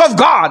voice of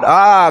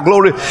God,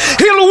 glory,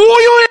 he'll woo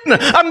you in,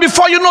 and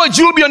before you know it,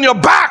 you'll be on your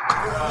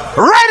back,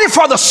 ready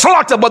for the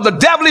slaughter. But the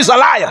devil is a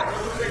liar.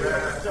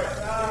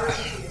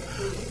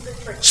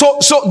 So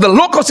the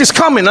locust is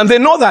coming, and they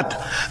know that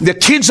their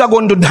kids are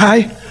going to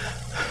die.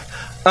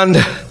 And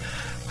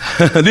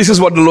this is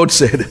what the Lord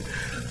said: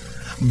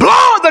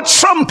 blow the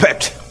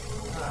trumpet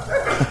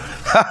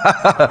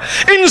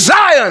in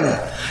Zion,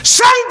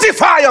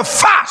 sanctify a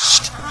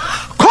fast,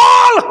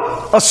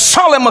 call a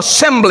solemn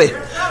assembly.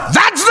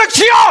 That's the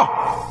cure.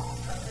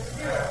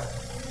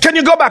 Can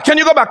you go back? Can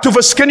you go back to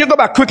verse? Can you go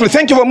back quickly?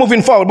 Thank you for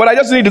moving forward, but I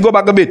just need to go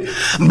back a bit.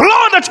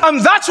 Blow the,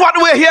 and that's what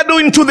we're here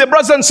doing to the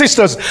brothers and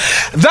sisters.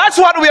 That's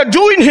what we are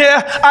doing here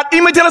at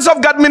Imitators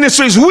of God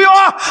Ministries. We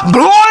are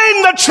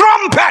blowing the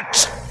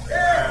trumpet.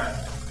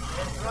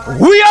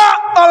 We are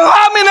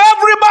alarming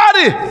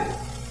everybody.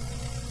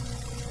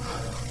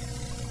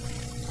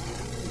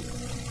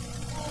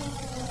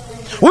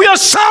 We are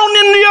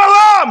sounding the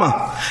alarm.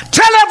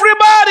 Tell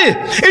everybody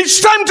it's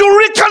time to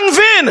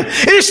reconvene.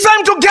 It's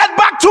time to get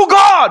back to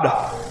God.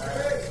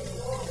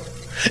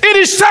 It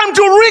is time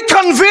to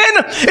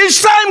reconvene.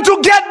 It's time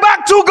to get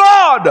back to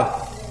God.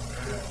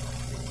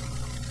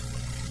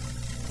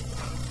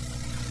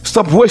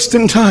 Stop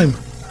wasting time.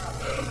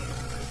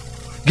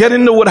 Get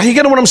in the word. Are you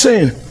getting what I'm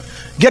saying?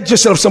 Get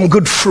yourself some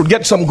good fruit.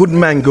 Get some good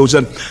mangoes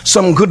and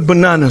some good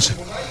bananas.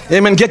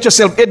 Amen. Get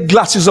yourself 8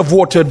 glasses of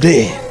water a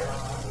day.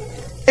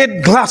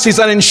 8 glasses,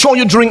 and ensure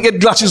you drink 8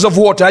 glasses of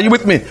water. Are you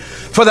with me?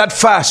 For that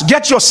fast.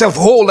 Get yourself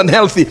whole and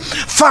healthy.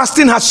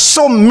 Fasting has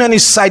so many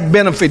side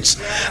benefits.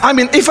 I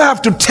mean, if I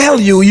have to tell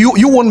you,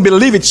 you won't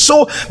believe it.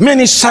 So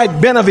many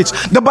side benefits.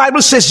 The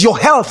Bible says your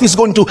health is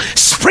going to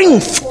spring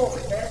forth.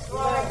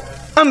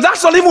 And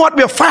that's not even what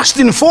we're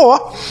fasting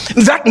for.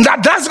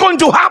 That's going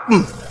to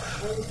happen.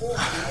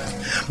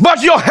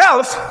 But your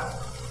health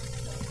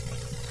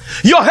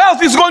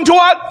is going to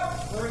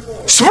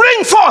what?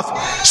 Spring forth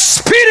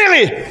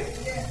speedily.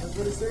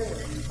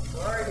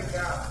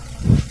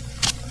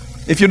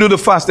 If you do the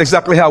fast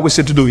exactly how we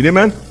said to do it,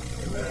 amen?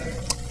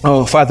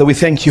 Oh, Father, we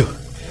thank you.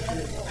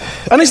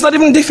 And it's not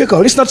even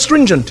difficult. It's not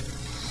stringent.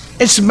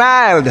 It's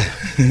mild.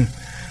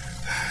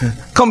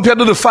 Compared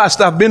to the fast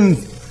I've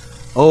been,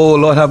 oh,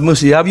 Lord have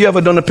mercy. Have you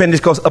ever done a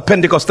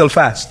Pentecostal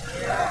fast?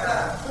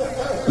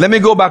 Let me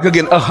go back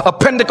again. A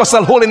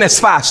Pentecostal holiness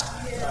fast.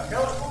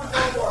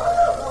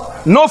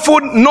 No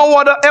food, no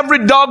water,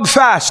 every dog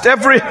fast,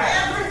 every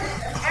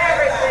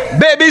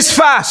baby's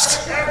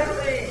fast.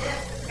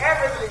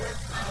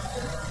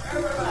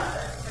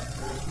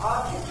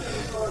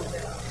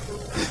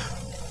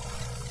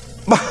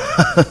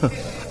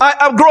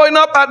 I'm growing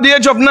up at the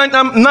age of 9,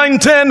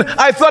 10.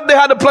 I thought they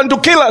had a plan to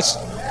kill us.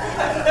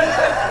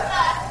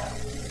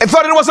 I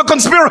thought it was a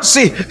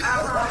conspiracy.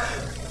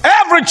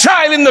 Every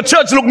child in the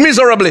church looked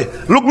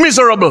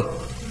miserable.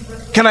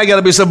 Can I get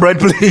a piece of bread,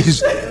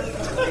 please?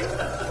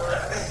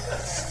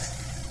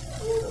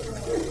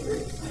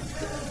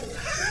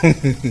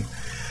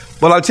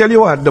 But I'll tell you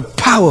what, the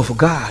power of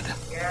God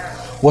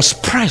was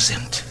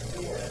present.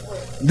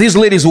 These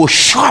ladies were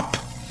sharp.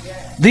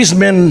 These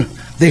men,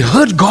 they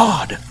heard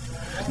God.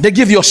 They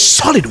give you a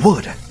solid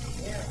word.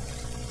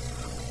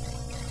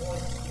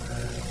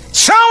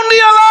 Sound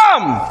the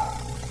alarm.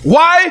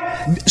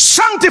 Why?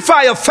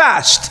 Sanctify a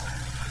fast.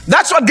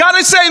 That's what God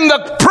is saying,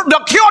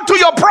 the cure to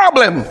your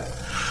problem.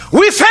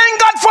 We thank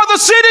God for the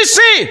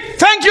CDC.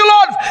 Thank you,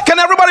 Lord. Can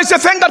everybody say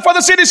thank God for the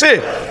CDC?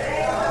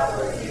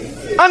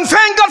 And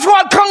thank God for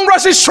what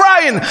Congress is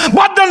trying.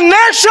 But the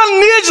nation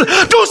needs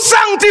to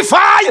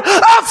sanctify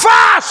a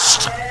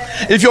fast.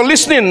 If you're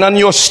listening and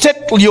your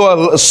city,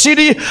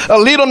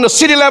 lead on the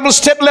city level,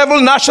 state level,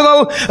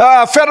 national,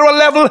 federal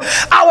level,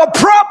 our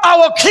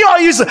cure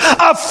is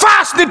a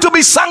fast need to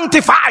be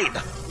sanctified.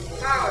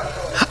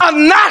 A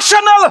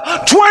national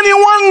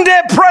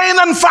 21-day praying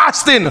and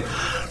fasting.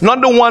 Not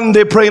the 1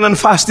 day praying and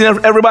fasting.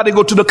 Everybody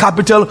go to the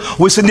capital.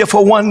 We sit there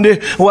for 1 day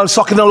while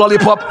sucking a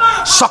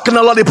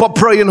lollipop,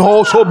 praying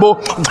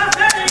hobo.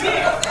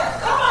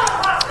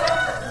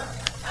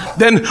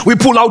 Then we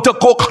pull out a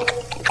Coke.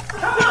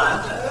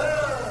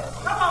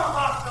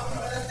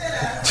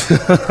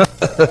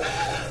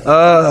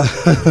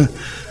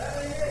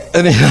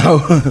 Anyhow,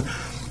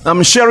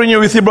 I'm sharing you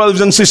with you,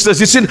 brothers and sisters.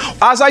 You see,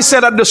 as I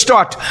said at the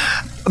start,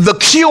 the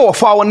cure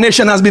for our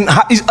nation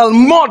a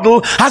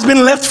model has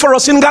been left for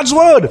us in God's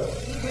word.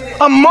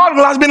 A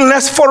model has been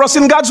left for us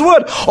in God's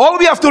word. All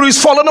we have to do is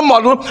follow the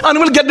model and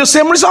we'll get the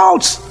same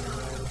results.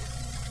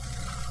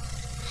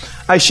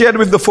 I shared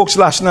with the folks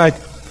last night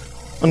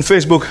on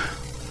Facebook.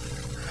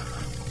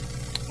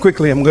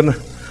 Quickly,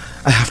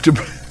 I have to,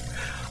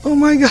 oh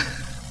my God.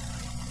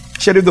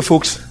 Shared with the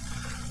folks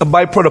a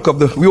byproduct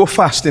of we were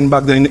fasting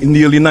back then in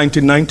the early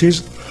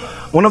 1990s.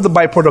 One of the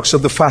byproducts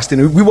of the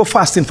fasting, we were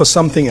fasting for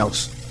something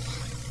else.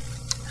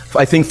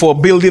 I think for a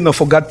building or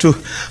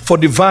for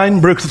divine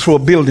breakthrough through a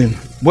building.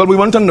 Well, we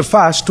went on the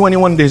fast,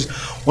 21 days.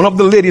 One of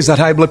the ladies had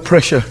high blood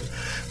pressure.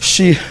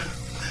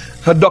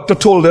 Her doctor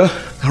told her,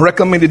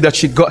 recommended that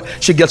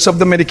she gets off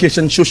the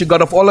medication. So she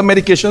got off all the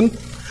medication.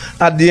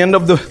 At the end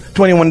of the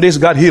 21 days,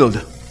 God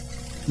healed.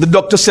 The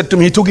doctor said to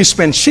me, he took his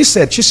pen. She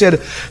said,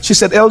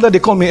 Elder, they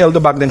called me Elder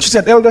back then. She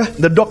said, Elder,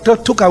 the doctor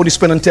took out his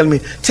pen and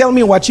tell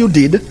me what you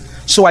did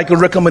so I could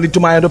recommend it to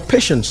my other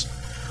patients.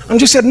 And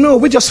she said, no,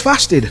 we just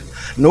fasted.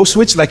 No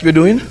sweets like you're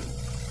doing.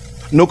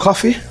 No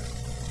coffee.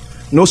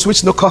 No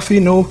sweets, no coffee,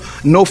 no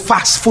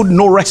fast food,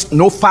 no rest,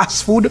 no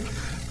fast food.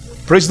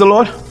 Praise the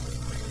Lord.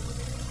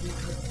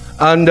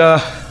 And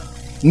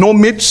no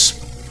meats,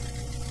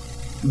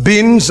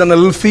 beans and a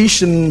little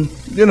fish and,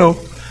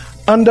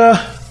 and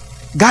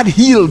God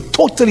healed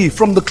totally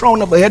from the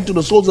crown of her head to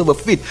the soles of her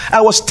feet.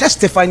 I was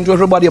testifying to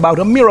everybody about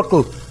a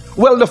miracle.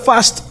 Well, the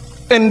fast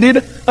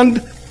ended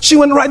and she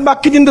went right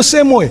back in the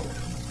same way.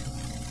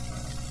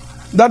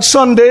 That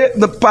Sunday,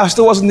 the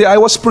pastor wasn't there. I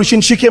was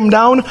preaching. She came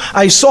down.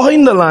 I saw her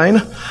in the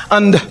line,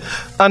 and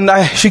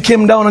she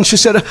came down and she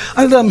said,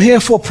 I'm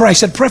here for prayer. I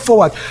said, pray for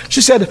what?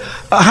 She said,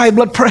 high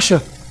blood pressure.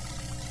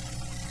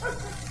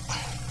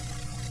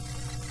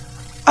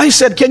 I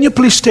said, can you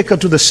please take her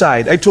to the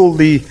side? I told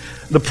the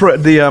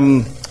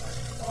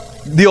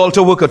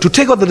altar worker to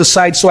take her to the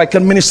side so I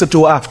can minister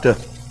to her after.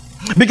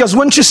 Because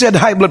when she said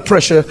high blood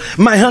pressure,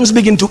 my hands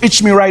began to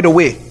itch me right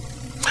away.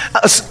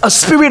 A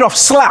spirit of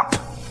slap.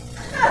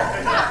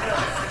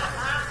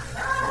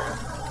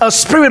 A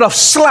spirit of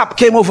slap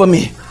came over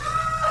me.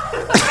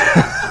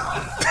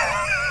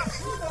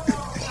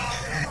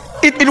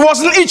 It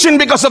wasn't itching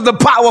because of the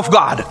power of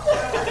God.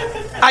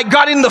 I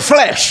got in the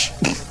flesh.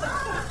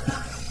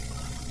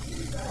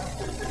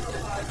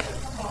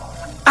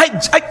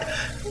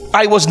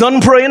 I was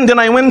done praying, then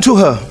I went to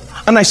her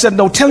and I said,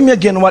 now tell me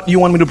again what you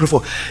want me to pray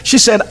for. She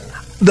said,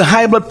 the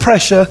high blood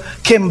pressure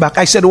came back.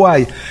 I said,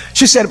 why?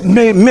 She said,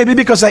 maybe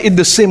because I eat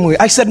the same way.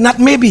 I said, not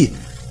maybe.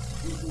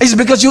 It's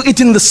because you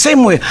eat in the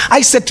same way.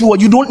 I said to her,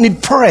 you don't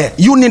need prayer.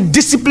 You need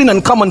discipline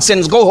and common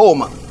sense. Go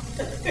home.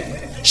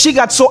 She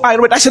got so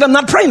irate. I said, I'm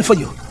not praying for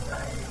you.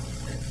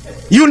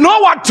 You know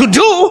what to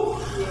do,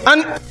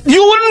 and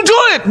you wouldn't do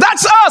it.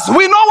 That's us.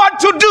 We know what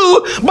to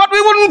do, but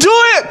we wouldn't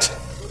do it.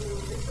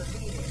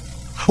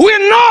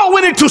 We know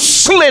we need to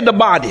slay the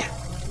body.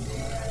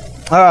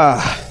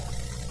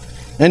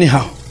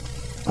 Anyhow,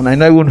 and I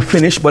know I won't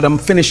finish, but I'm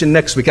finishing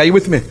next week. Are you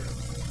with me?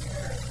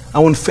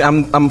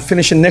 I'm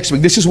finishing next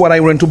week. This is what I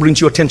want to bring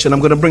to your attention. I'm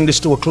going to bring this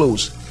to a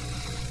close.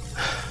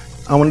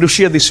 I want to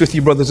share this with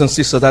you, brothers and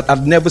sisters, that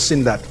I've never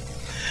seen that.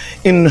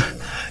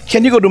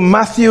 Can you go to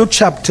Matthew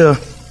chapter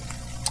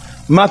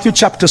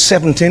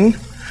 17,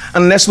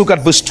 and let's look at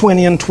verse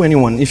 20 and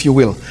 21, if you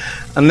will.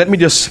 And let me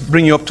just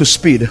bring you up to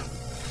speed.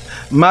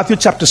 Matthew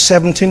chapter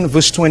 17,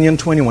 verse 20 and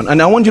 21.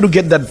 And I want you to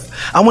get that.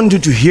 I want you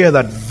to hear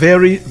that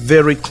very,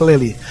 very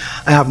clearly.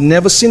 I have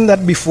never seen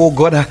that before.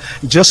 God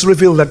just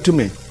revealed that to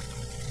me.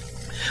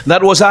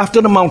 That was after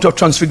the Mount of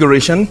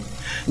Transfiguration.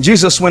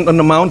 Jesus went on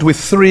the mount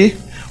with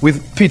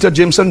Peter,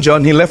 James, and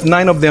John. He left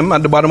 9 of them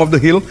at the bottom of the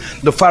hill.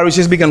 The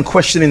Pharisees began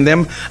questioning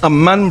them. A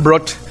man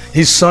brought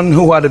his son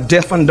who had a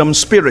deaf and dumb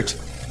spirit.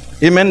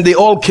 Amen. They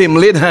all came,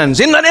 laid hands.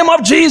 In the name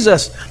of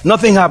Jesus,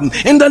 nothing happened.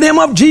 In the name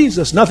of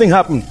Jesus, nothing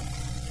happened.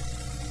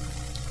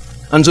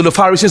 And so the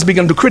Pharisees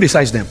began to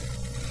criticize them.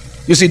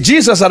 You see,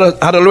 Jesus had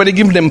already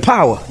given them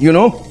power, you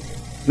know.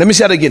 Let me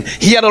say that again.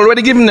 He had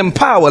already given them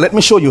power. Let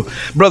me show you,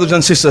 brothers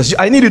and sisters.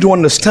 I need you to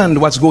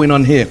understand what's going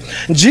on here.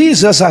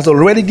 Jesus has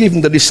already given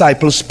the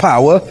disciples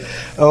power.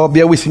 Oh,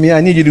 bear with me. I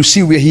need you to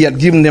see where he had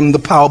given them the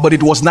power, but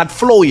it was not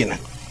flowing.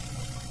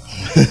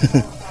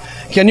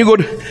 Can you go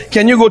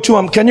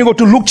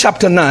to Luke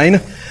chapter 9?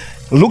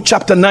 Luke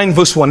chapter 9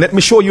 verse 1. Let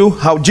me show you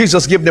how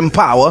Jesus gave them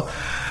power.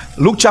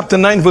 Luke chapter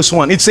 9 verse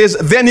 1. It says,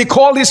 then he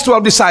called his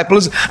 12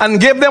 disciples and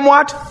gave them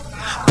what?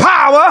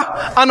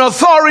 Power and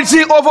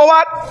authority over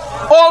what?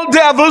 All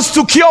devils,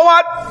 to cure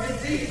what?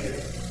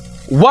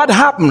 What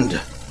happened?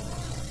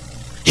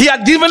 He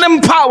had given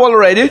them power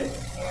already.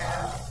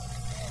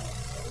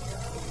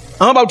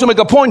 I'm about to make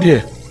a point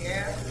here.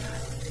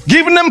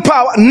 Giving them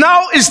power.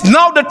 Now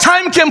the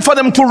time came for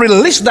them to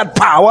release that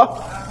power,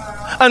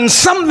 and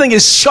something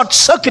is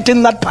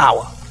short-circuiting that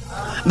power.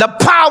 The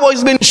power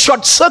is being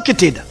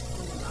short-circuited.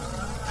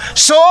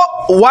 So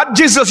what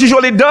Jesus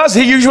usually does,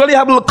 he usually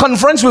have a little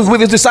conference with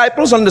his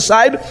disciples on the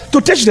side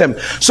to teach them.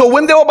 So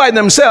when they were by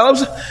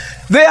themselves,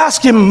 they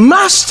ask him,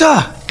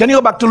 Master, can you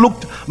go back to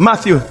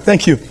Matthew?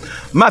 Thank you.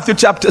 Matthew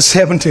chapter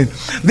 17.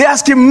 They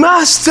asked him,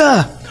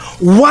 Master,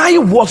 why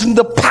wasn't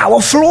the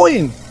power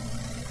flowing?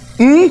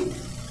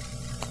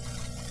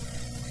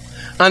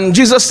 And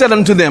Jesus said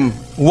unto them,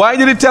 why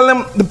did he tell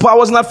them the power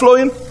was not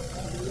flowing?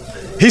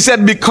 He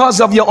said,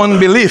 because of your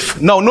unbelief.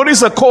 Now,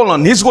 notice a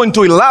colon. He's going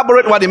to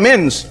elaborate what it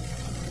means.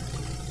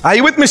 Are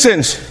you with me,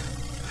 saints?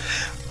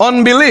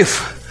 Unbelief.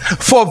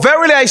 For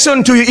verily I say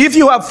unto you, if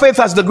you have faith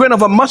as the grain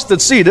of a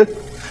mustard seed,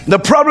 the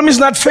problem is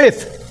not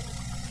faith.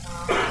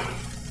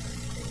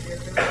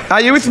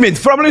 Are you with me? The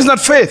problem is not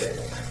faith.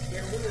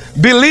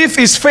 Belief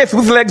is faith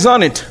with legs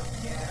on it.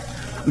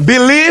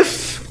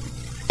 Belief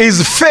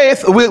is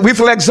faith with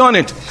legs on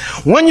it.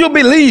 When you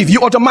believe,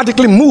 you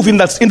automatically move in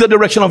the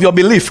direction of your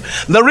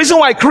belief. The reason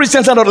why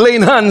Christians are not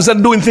laying hands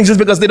and doing things is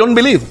because they don't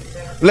believe.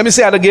 Let me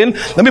say that again.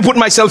 Let me put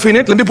myself in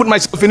it.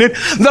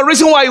 The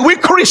reason why we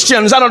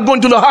Christians are not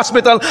going to the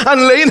hospital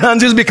and laying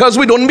hands is because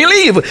we don't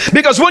believe.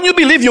 Because when you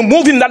believe, you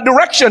move in that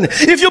direction.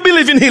 If you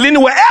believe in healing,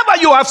 wherever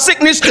you have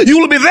sickness, you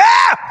will be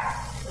there.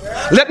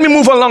 Let me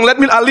move along.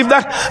 I'll leave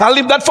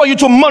that for you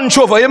to munch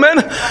over. Amen.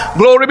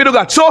 Glory be to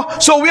God.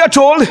 So we are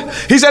told,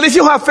 he said, if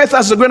you have faith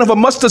as the grain of a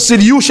mustard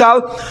seed, you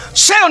shall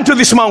say unto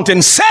this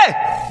mountain, say,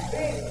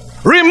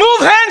 remove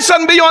hence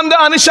and beyond,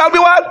 and it shall be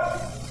what?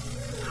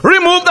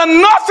 Removed,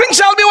 and nothing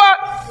shall be what?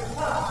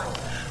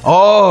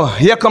 Oh,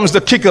 here comes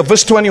the kicker.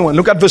 Verse 21.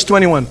 Look at verse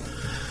 21.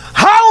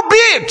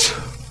 Howbeit,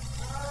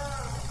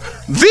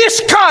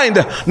 this kind.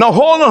 Now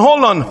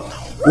hold on.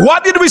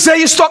 What did we say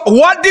he's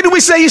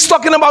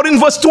talking about in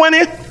verse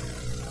 20?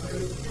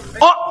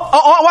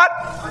 What?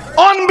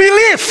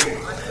 Unbelief.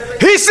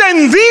 He's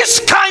saying this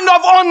kind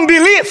of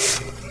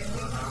unbelief.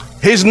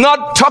 He's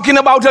not talking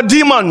about a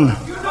demon,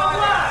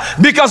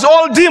 because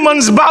all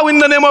demons bow in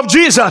the name of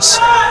Jesus.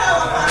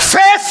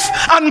 Faith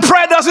and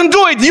prayer doesn't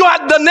do it. You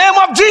had the name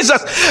of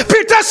Jesus.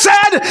 Peter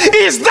said,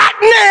 is that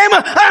name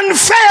and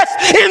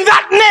faith in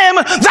that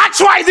name. That's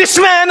why this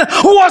man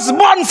who was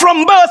born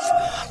from birth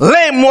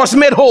lame was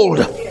made whole.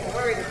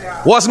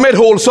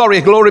 Sorry,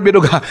 glory be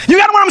to God. You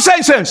get what I'm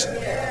saying, saints?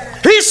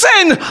 He's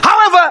saying,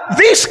 however,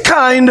 this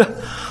kind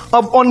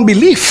of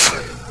unbelief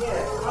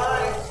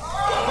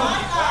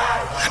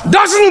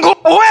doesn't go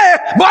away,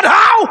 but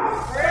how?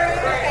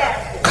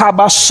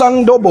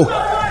 Kabasandobo.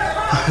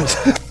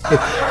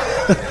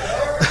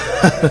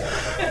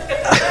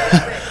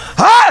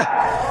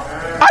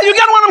 You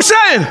get what I'm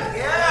saying?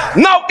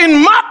 Now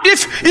in Mark,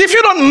 if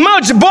you don't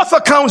merge both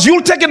accounts,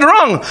 you'll take it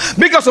wrong.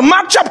 Because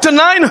Mark chapter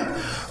 9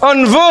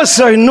 and verse,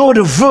 I know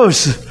the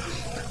verse.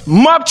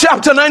 Mark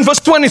chapter 9 verse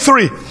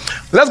 23.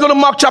 Let's go to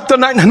Mark chapter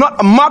 9.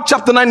 Not Mark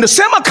chapter 9, the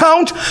same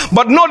account,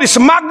 but notice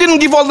Mark didn't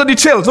give all the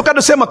details. Look at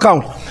the same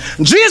account.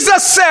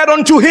 Jesus said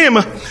unto him,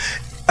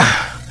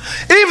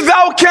 if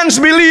thou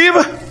canst believe,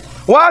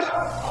 what?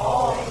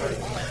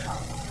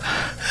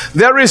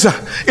 There is the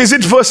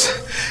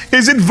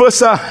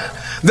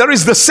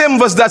same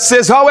verse that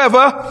says,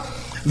 however,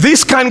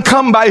 this can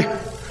come by,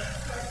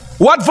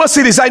 what verse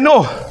it is? I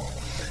know.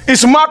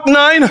 It's Mark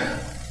 9.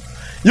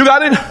 You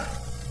got it?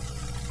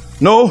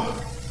 No.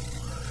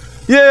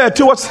 Yeah,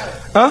 towards,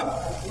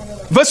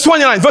 verse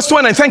 29,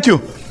 thank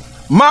you.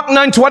 Mark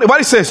 9, what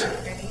it says?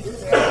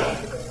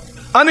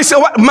 And he said,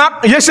 what?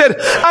 Mark, he said,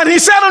 and he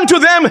said unto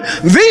them,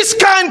 this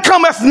kind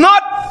cometh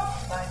not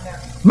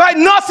by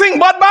nothing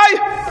but by,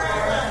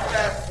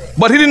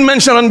 but he didn't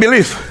mention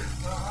unbelief.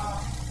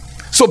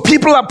 So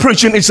people are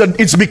preaching,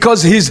 it's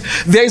because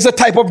there is a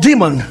type of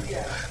demon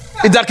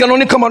that can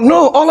only come out.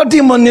 No, all a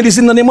demon is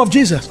in the name of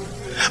Jesus.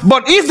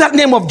 But if that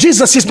name of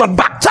Jesus is not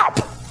backed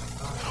up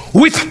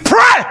with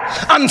prayer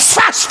and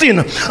fasting,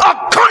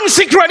 a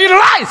consecrated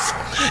life,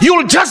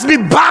 you'll just be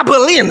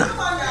babbling.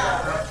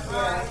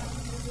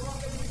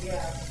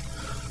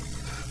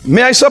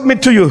 May I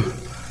submit to you,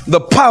 the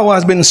power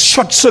has been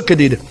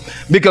short-circuited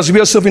because we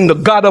are serving the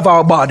God of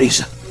our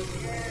bodies.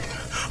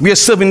 We are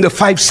serving the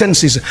five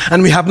senses,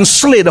 and we haven't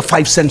slayed the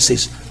five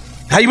senses.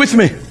 Are you with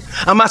me?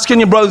 I'm asking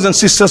you, brothers and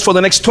sisters, for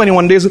the next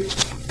 21 days,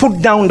 put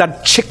down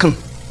that chicken,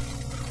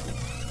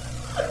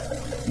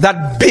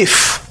 that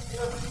beef,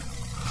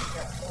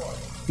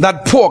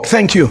 that pork,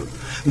 thank you,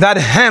 that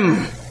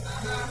ham.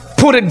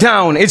 Put it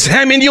down. It's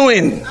hemming you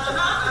in.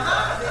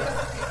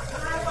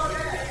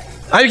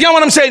 You get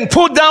what I'm saying?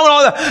 Put down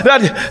all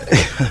that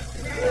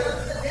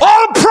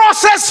all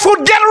processed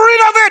food, get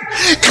rid of it.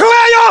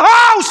 Clear your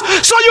house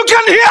so you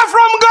can hear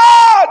from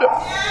God.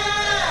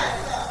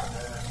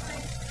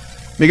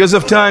 Because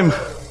of time,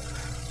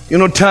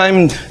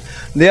 time,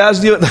 that's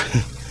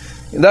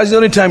the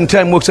only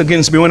time works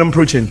against me when I'm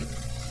preaching.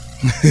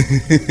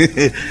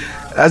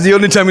 That's the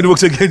only time it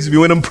works against me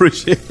when I'm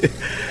preaching.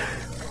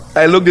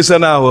 I look this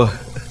an hour.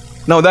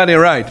 No, that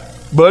ain't right.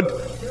 But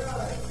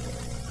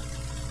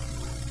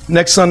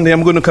next Sunday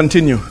I'm going to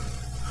continue.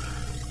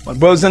 But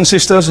brothers and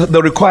sisters,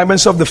 the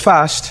requirements of the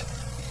fast,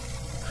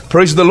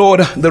 praise the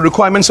Lord, the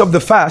requirements of the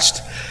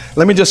fast.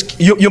 Let me just,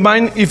 you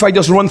mind if I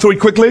just run through it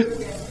quickly?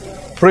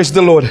 Praise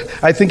the Lord.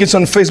 I think it's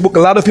on Facebook. A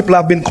lot of people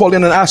have been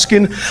calling and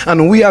asking,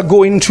 and we are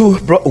going to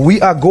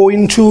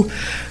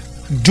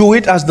do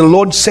it as the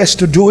Lord says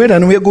to do it,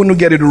 and we are going to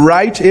get it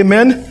right.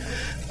 Amen.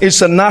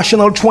 It's a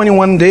national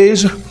 21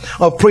 days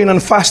of praying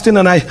and fasting,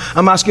 and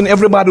I'm asking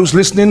everybody who's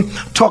listening,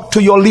 talk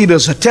to your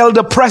leaders. Tell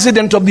the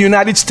President of the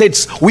United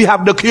States we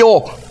have the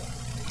cure.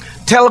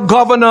 Tell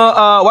Governor,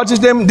 what's his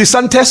name,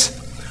 DeSantis,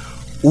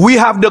 we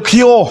have the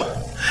cure.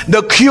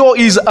 The cure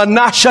is a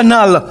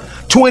national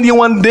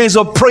 21 days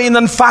of praying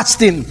and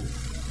fasting.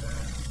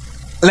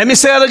 Let me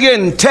say it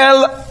again.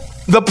 Tell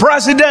the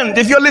President,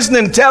 if you're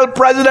listening, tell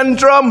President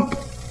Trump,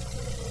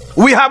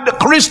 the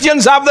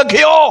Christians have the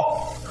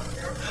cure.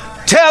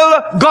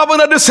 Tell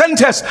Governor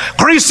DeSantis,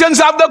 Christians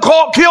have the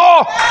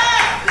cure.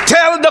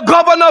 Tell the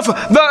governor of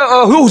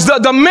who's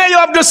the mayor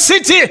of the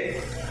city.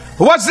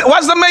 What's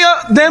the mayor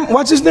name?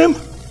 What's his name?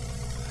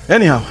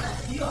 Anyhow,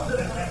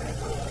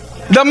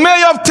 the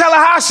mayor of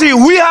Tallahassee,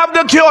 we have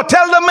the cure.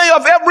 Tell the mayor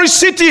of every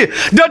city,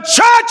 the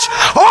church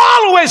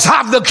always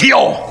have the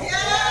cure.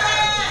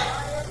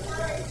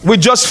 We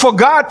just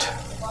forgot,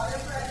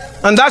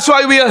 and that's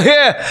why we are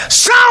here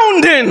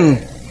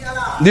sounding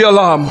the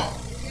alarm.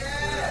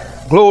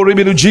 Glory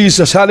be to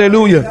Jesus.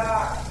 Hallelujah.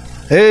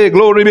 Hey,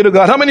 glory be to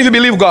God. How many of you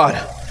believe God?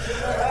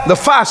 The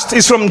fast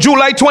is from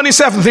July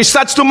 27th. It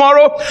starts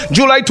tomorrow,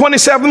 July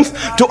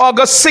 27th to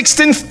August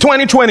 16th,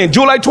 2020.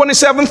 July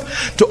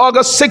 27th to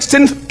August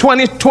 16th,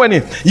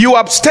 2020. You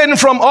abstain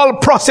from all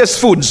processed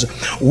foods,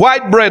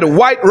 white bread,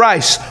 white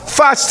rice,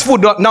 fast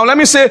food. Now let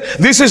me say,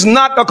 this is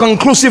not a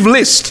conclusive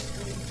list.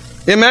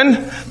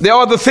 Amen. There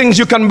are other things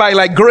you can buy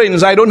like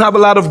grains. I don't have a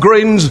lot of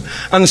grains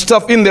and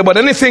stuff in there, but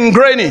anything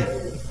grainy,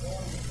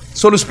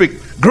 so to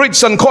speak,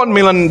 grits and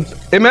cornmeal and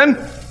amen.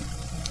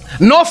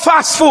 No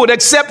fast food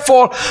except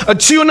for a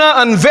tuna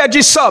and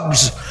veggie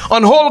subs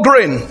on whole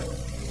grain.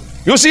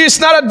 You see, it's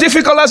not as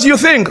difficult as you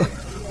think.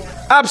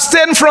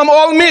 Abstain from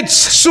all meats,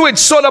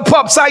 sweets, soda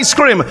pops, ice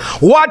cream.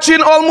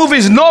 Watching all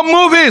movies. No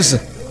movies.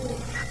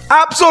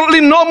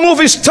 Absolutely no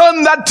movies.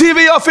 Turn that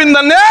TV off in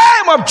the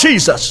name of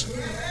Jesus.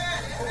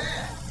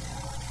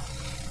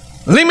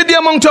 Limit the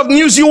amount of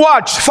news you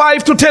watch,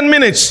 5 to 10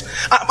 minutes.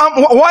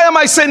 Why am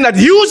I saying that?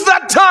 Use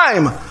that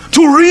time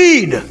to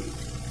read.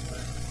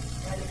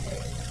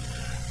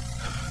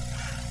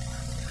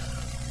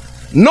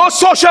 No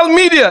social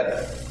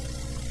media.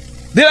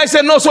 Did I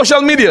say no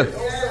social media?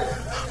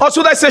 Or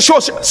should I say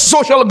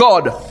social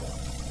God?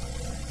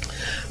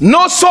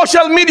 No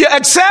social media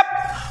except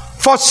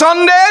for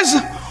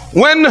Sundays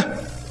when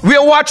we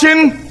are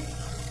watching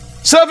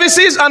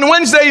services and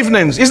Wednesday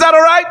evenings. Is that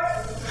all right?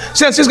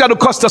 Since it's got to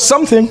cost us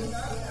something.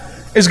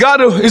 It's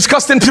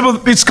costing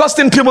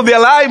people their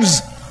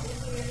lives.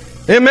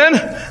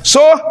 Amen.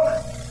 So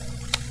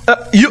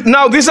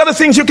now these are the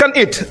things you can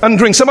eat and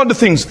drink. Some of the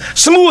things: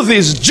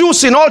 smoothies,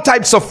 juice in all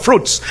types of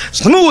fruits.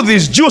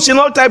 Smoothies, juice in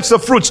all types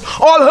of fruits.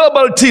 All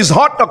herbal teas,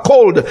 hot or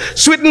cold,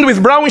 sweetened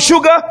with brown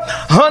sugar,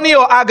 honey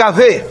or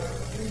agave.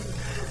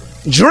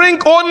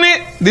 Drink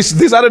only,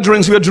 these are the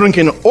drinks we are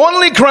drinking.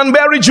 Only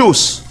cranberry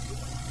juice.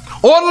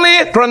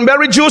 Only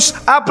cranberry juice,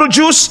 apple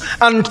juice,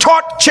 and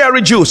tart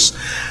cherry juice.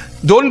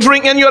 Don't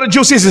drink any other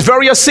juices. It's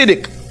very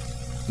acidic.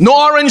 No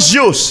orange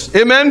juice.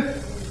 Amen.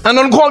 And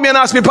don't call me and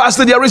ask me,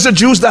 Pastor, there is a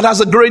juice that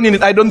has a grain in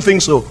it. I don't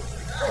think so.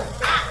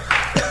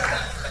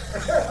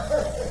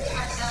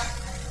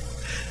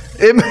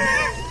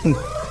 Amen.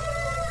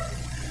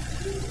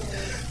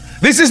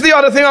 This is the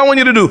other thing I want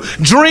you to do.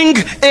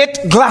 Drink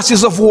 8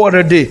 glasses of water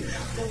a day.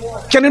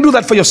 Can you do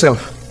that for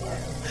yourself?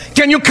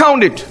 Can you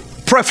count it?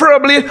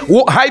 Preferably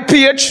high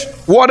pH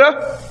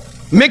water.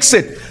 Mix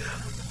it.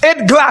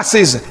 8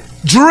 glasses.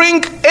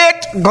 Drink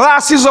 8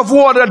 glasses of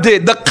water a day.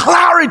 The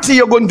clarity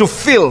you're going to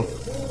feel.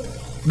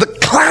 The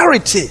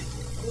clarity.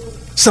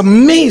 It's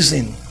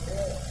amazing.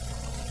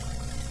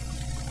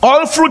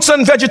 All fruits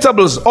and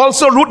vegetables.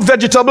 Also root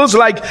vegetables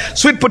like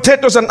sweet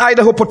potatoes and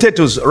Idaho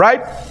potatoes.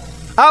 Right?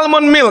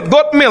 Almond milk,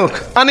 goat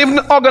milk, and even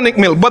organic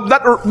milk. But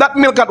that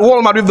milk at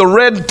Walmart with the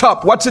red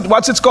top. What's it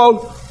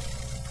called?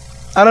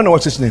 I don't know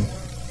what's its name.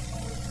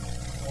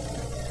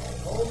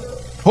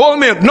 Whole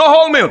milk. No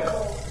whole milk.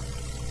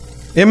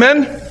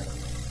 Amen.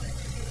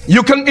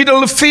 You can eat a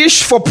little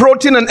fish for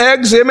protein and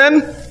eggs.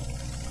 Amen.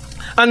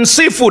 And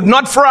seafood,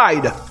 not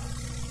fried.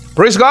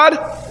 Praise God.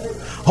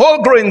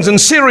 Whole grains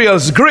and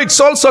cereals, grits,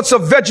 all sorts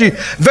of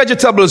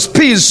vegetables,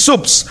 peas,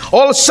 soups,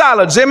 all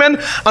salads. Amen.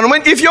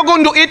 And if you're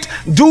going to eat,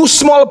 do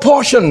small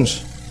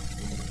portions.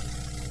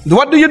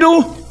 What do you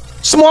do?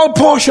 Small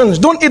portions.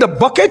 Don't eat a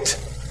bucket.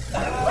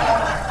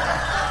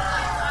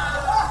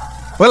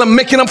 Well, I'm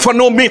making up for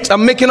no meat.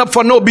 I'm making up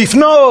for no beef.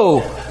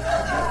 No.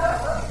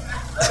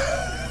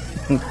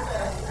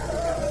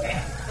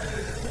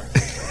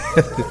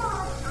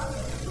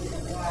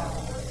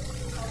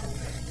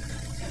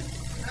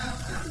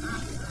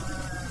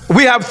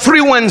 We have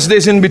 3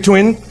 Wednesdays in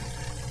between.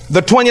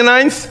 The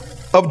 29th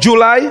of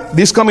July,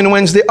 this coming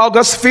Wednesday,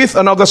 August 5th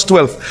and August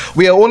 12th.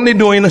 We are only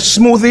doing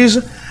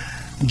smoothies,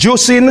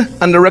 juicing,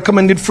 and the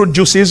recommended fruit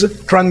juices,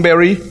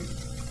 cranberry,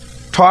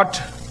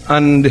 tart,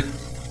 and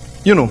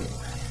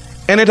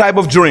any type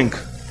of drink,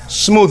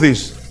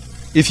 smoothies.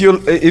 If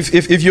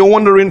you're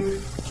wondering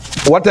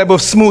what type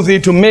of smoothie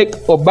to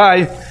make or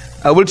buy,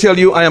 I will tell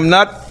you,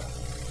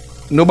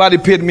 nobody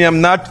paid me. I'm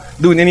not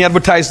doing any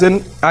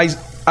advertisement.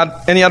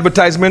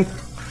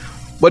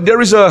 But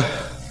there is a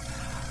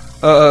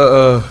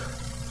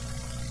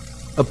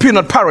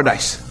peanut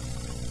paradise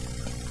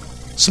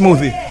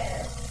smoothie.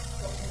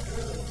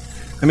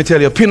 Let me tell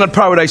you, a peanut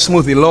paradise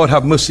smoothie. Lord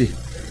have mercy.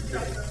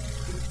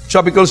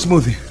 Tropical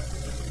smoothie,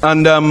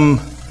 and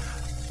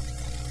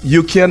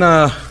you can.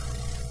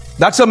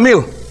 That's a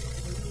meal.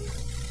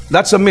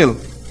 That's a meal.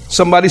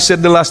 Somebody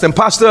said the last time,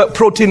 Pastor,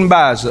 protein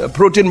bars,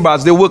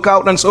 they work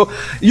out. And so,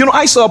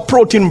 I saw a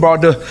protein bar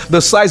the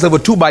size of a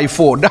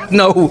 2x4.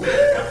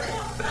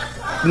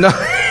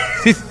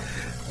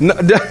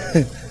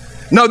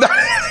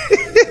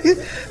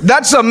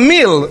 That's a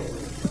meal.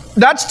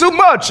 That's too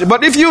much.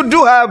 But if you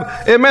do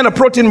have, amen, a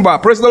protein bar,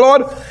 praise the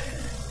Lord.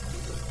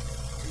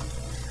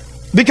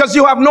 Because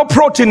you have no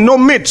protein, no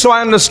meat, so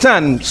I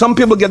understand. Some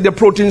people get their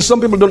protein,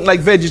 some people don't like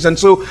veggies, and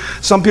so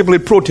some people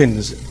eat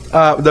proteins.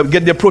 They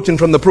get their protein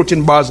from the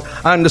protein bars.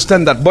 I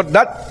understand that. But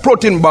that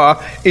protein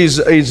bar is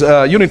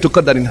you need to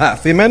cut that in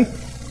half. Amen?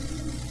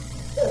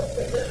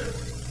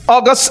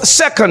 August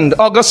 2nd,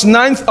 August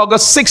 9th,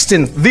 August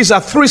 16th. These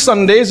are 3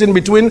 Sundays in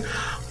between,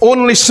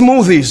 only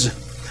smoothies.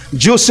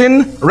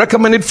 Juicing,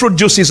 recommended fruit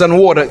juices and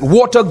water.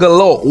 Water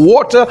galore.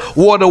 Water,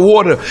 water,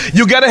 water.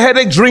 You get a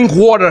headache, drink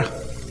water.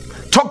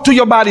 Talk to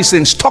your body,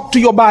 saints. Talk to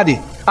your body.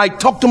 I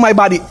talk to my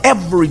body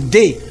every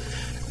day.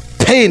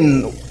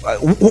 Pain.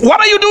 What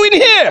are you doing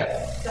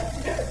here?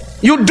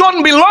 You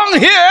don't belong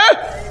here.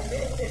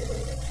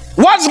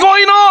 What's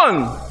going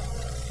on?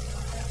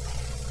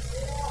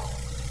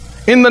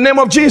 In the name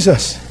of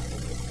Jesus.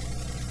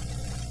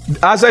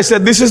 As I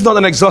said, this is not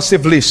an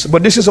exhaustive list,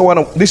 but this is what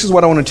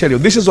I want to tell you.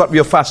 This is what we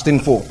are fasting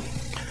for.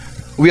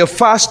 We are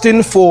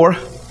fasting for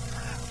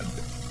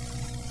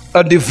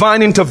a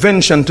divine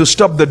intervention to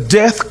stop the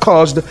death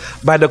caused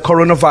by the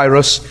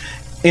coronavirus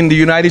in the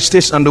United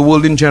States and the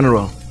world in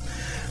general.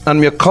 And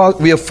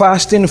we are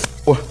fasting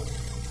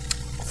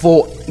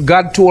for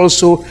God to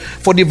also,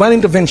 for divine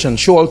intervention,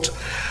 short,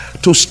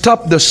 to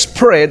stop the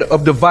spread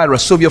of the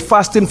virus. So we are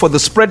fasting for the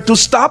spread to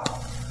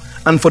stop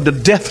and for the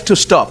death to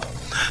stop.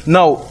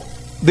 Now,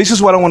 this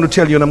is what I want to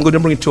tell you, and I'm going to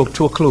bring it to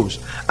a close.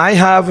 I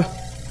have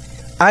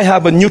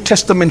a New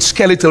Testament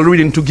skeletal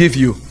reading to give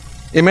you.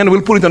 Amen.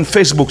 We'll put it on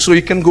Facebook, so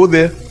you can go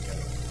there.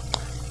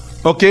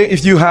 Okay,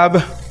 if you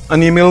have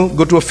an email,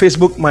 go to a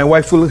Facebook. My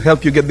wife will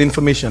help you get the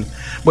information.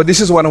 But this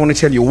is what I want to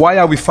tell you. Why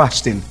are we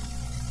fasting?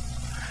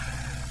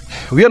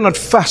 We are not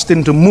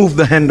fasting to move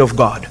the hand of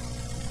God.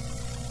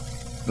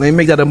 Let me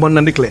make that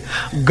abundantly clear.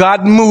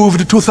 God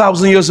moved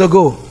 2,000 years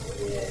ago.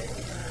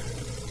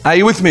 Are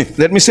you with me?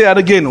 Let me say that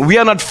again. We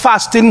are not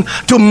fasting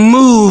to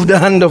move the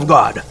hand of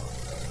God.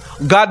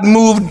 God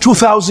moved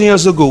 2,000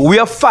 years ago. We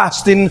are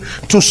fasting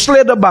to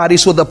slay the body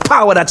so the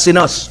power that's in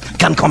us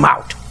can come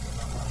out.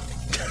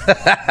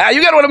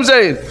 You get what I'm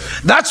saying?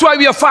 That's why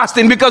we are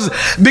fasting, because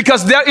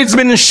it's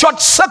been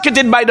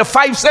short-circuited by the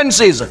 5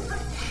 senses.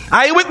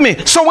 Are you with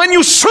me? So when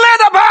you slay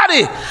the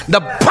body,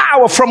 the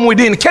power from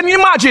within. Can you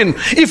imagine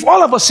if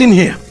all of us in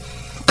here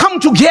come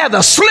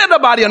together, slay the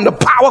body, and the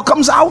power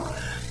comes out?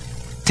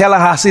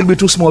 Tallahassee will be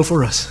too small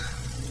for us.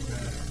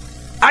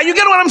 Are you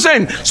getting what I'm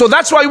saying? So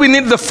that's why we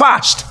need the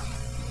fast.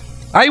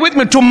 Are you with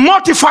me? To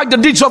mortify the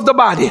deeds of the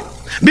body.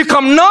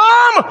 Become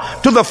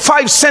numb to the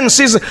 5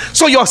 senses,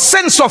 so your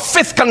sense of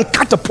faith can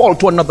catapult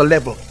to another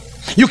level.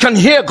 You can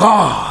hear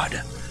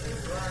God.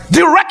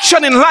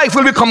 Direction in life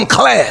will become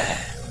clear.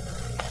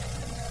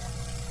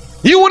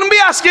 You wouldn't be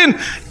asking,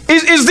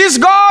 is this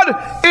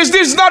God? Is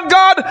this not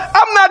God?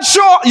 I'm not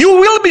sure. You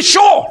will be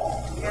sure.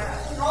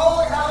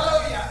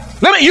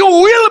 You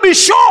will be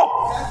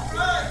sure.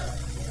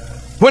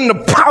 When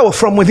the power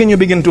from within you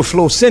begin to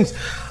flow. Since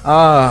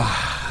are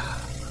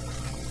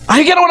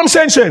you getting what I'm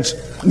saying, saints?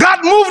 God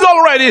moved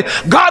already.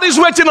 God is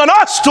waiting on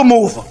us to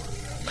move.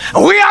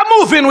 We are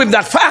moving with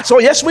that fast. Oh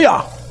yes, we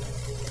are.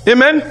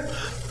 Amen.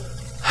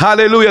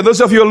 Hallelujah.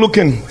 Those of you who are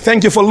looking,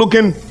 thank you for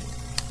looking.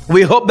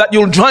 We hope that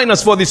you'll join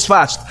us for this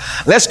fast.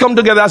 Let's come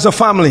together as a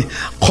family.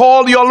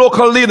 Call your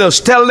local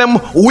leaders. Tell them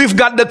we've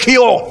got the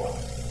cure.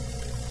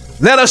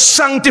 Let us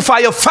sanctify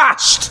a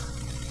fast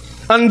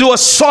and do a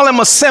solemn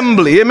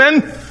assembly.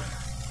 Amen.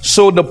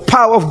 So the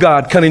power of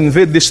God can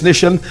invade this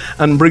nation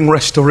and bring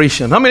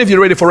restoration. How many of you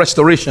are ready for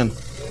restoration?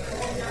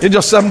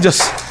 I'm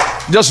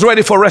just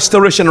ready for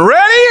restoration.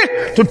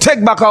 Ready to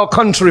take back our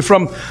country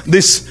from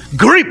this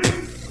grip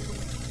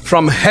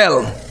from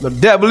hell. The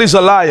devil is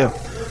a liar.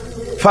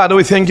 Father,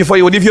 we thank you for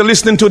you. If you're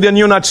listening to and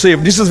you're not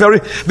saved, this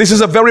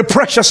is a very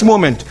precious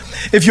moment.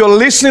 If you're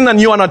listening and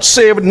you are not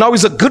saved, now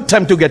is a good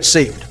time to get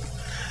saved.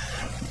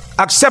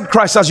 Accept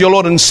Christ as your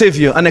Lord and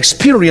Savior and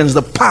experience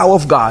the power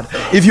of God.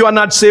 If you are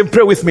not saved,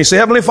 pray with me. Say,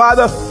 Heavenly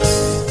Father,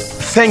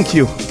 thank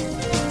you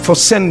for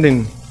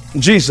sending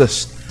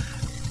Jesus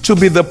to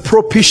be the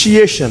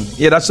propitiation.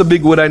 Yeah, that's a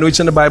big word. I know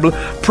it's in the Bible.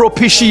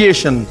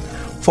 Propitiation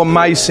for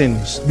my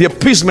sins. The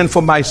appeasement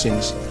for my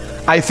sins.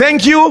 I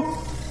thank you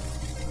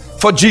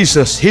for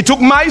Jesus. He took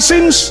my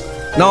sins.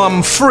 Now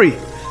I'm free.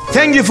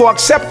 Thank you for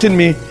accepting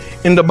me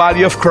in the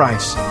body of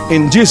Christ.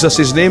 In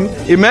Jesus' name,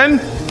 amen.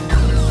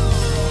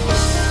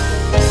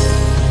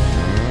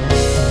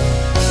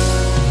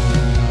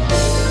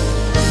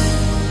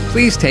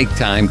 Please take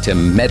time to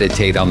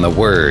meditate on the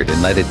Word and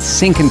let it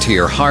sink into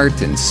your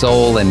heart and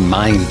soul and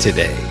mind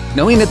today,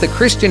 knowing that the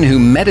Christian who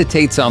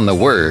meditates on the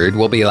Word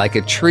will be like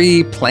a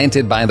tree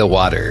planted by the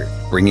water,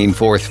 bringing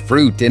forth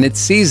fruit in its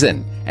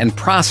season and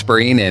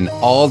prospering in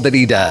all that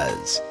he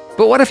does.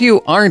 But what if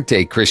you aren't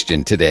a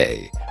Christian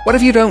today? What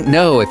if you don't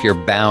know if you're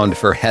bound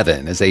for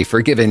heaven as a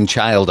forgiven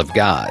child of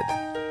God?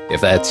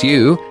 If that's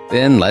you,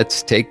 then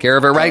let's take care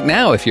of it right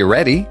now if you're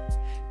ready.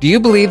 Do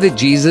you believe that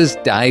Jesus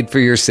died for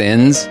your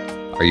sins?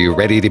 Are you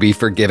ready to be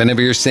forgiven of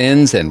your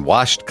sins and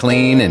washed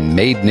clean and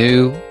made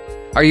new?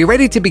 Are you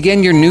ready to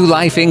begin your new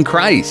life in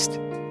Christ?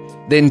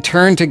 Then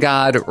turn to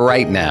God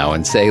right now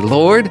and say,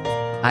 Lord,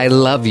 I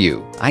love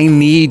you. I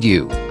need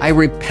you. I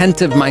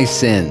repent of my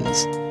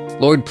sins.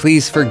 Lord,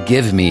 please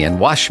forgive me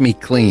and wash me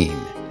clean.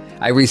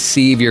 I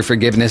receive your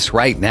forgiveness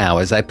right now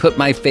as I put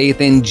my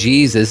faith in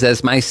Jesus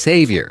as my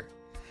Savior.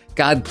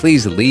 God,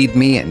 please lead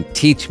me and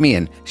teach me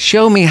and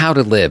show me how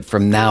to live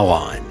from now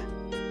on.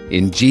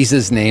 In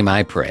Jesus' name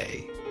I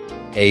pray.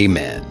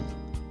 Amen.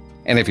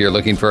 And if you're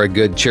looking for a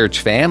good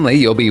church family,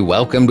 you'll be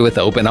welcomed with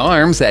open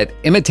arms at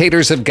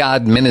Imitators of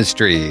God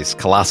Ministries,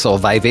 Colossal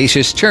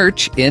Vivacious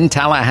Church in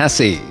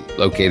Tallahassee,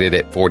 located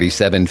at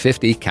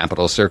 4750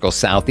 Capitol Circle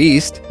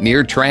Southeast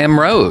near Tram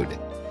Road.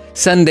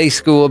 Sunday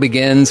school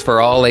begins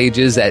for all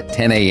ages at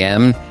 10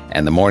 a.m.,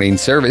 and the morning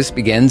service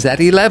begins at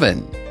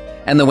 11,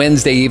 and the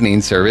Wednesday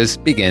evening service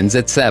begins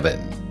at 7.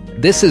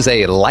 This is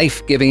a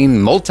life-giving,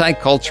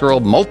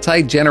 multicultural,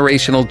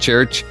 multi-generational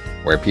church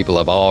where people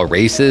of all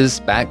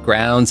races,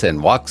 backgrounds,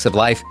 and walks of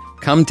life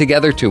come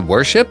together to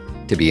worship,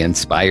 to be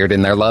inspired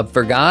in their love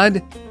for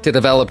God, to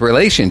develop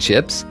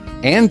relationships,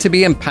 and to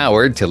be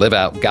empowered to live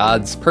out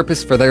God's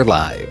purpose for their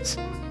lives.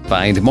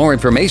 Find more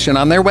information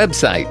on their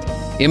website,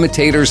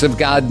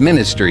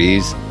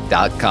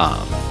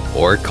 imitatorofgodministries.com,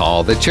 or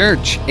call the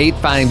church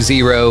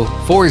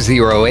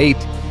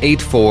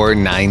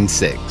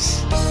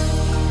 850-408-8496.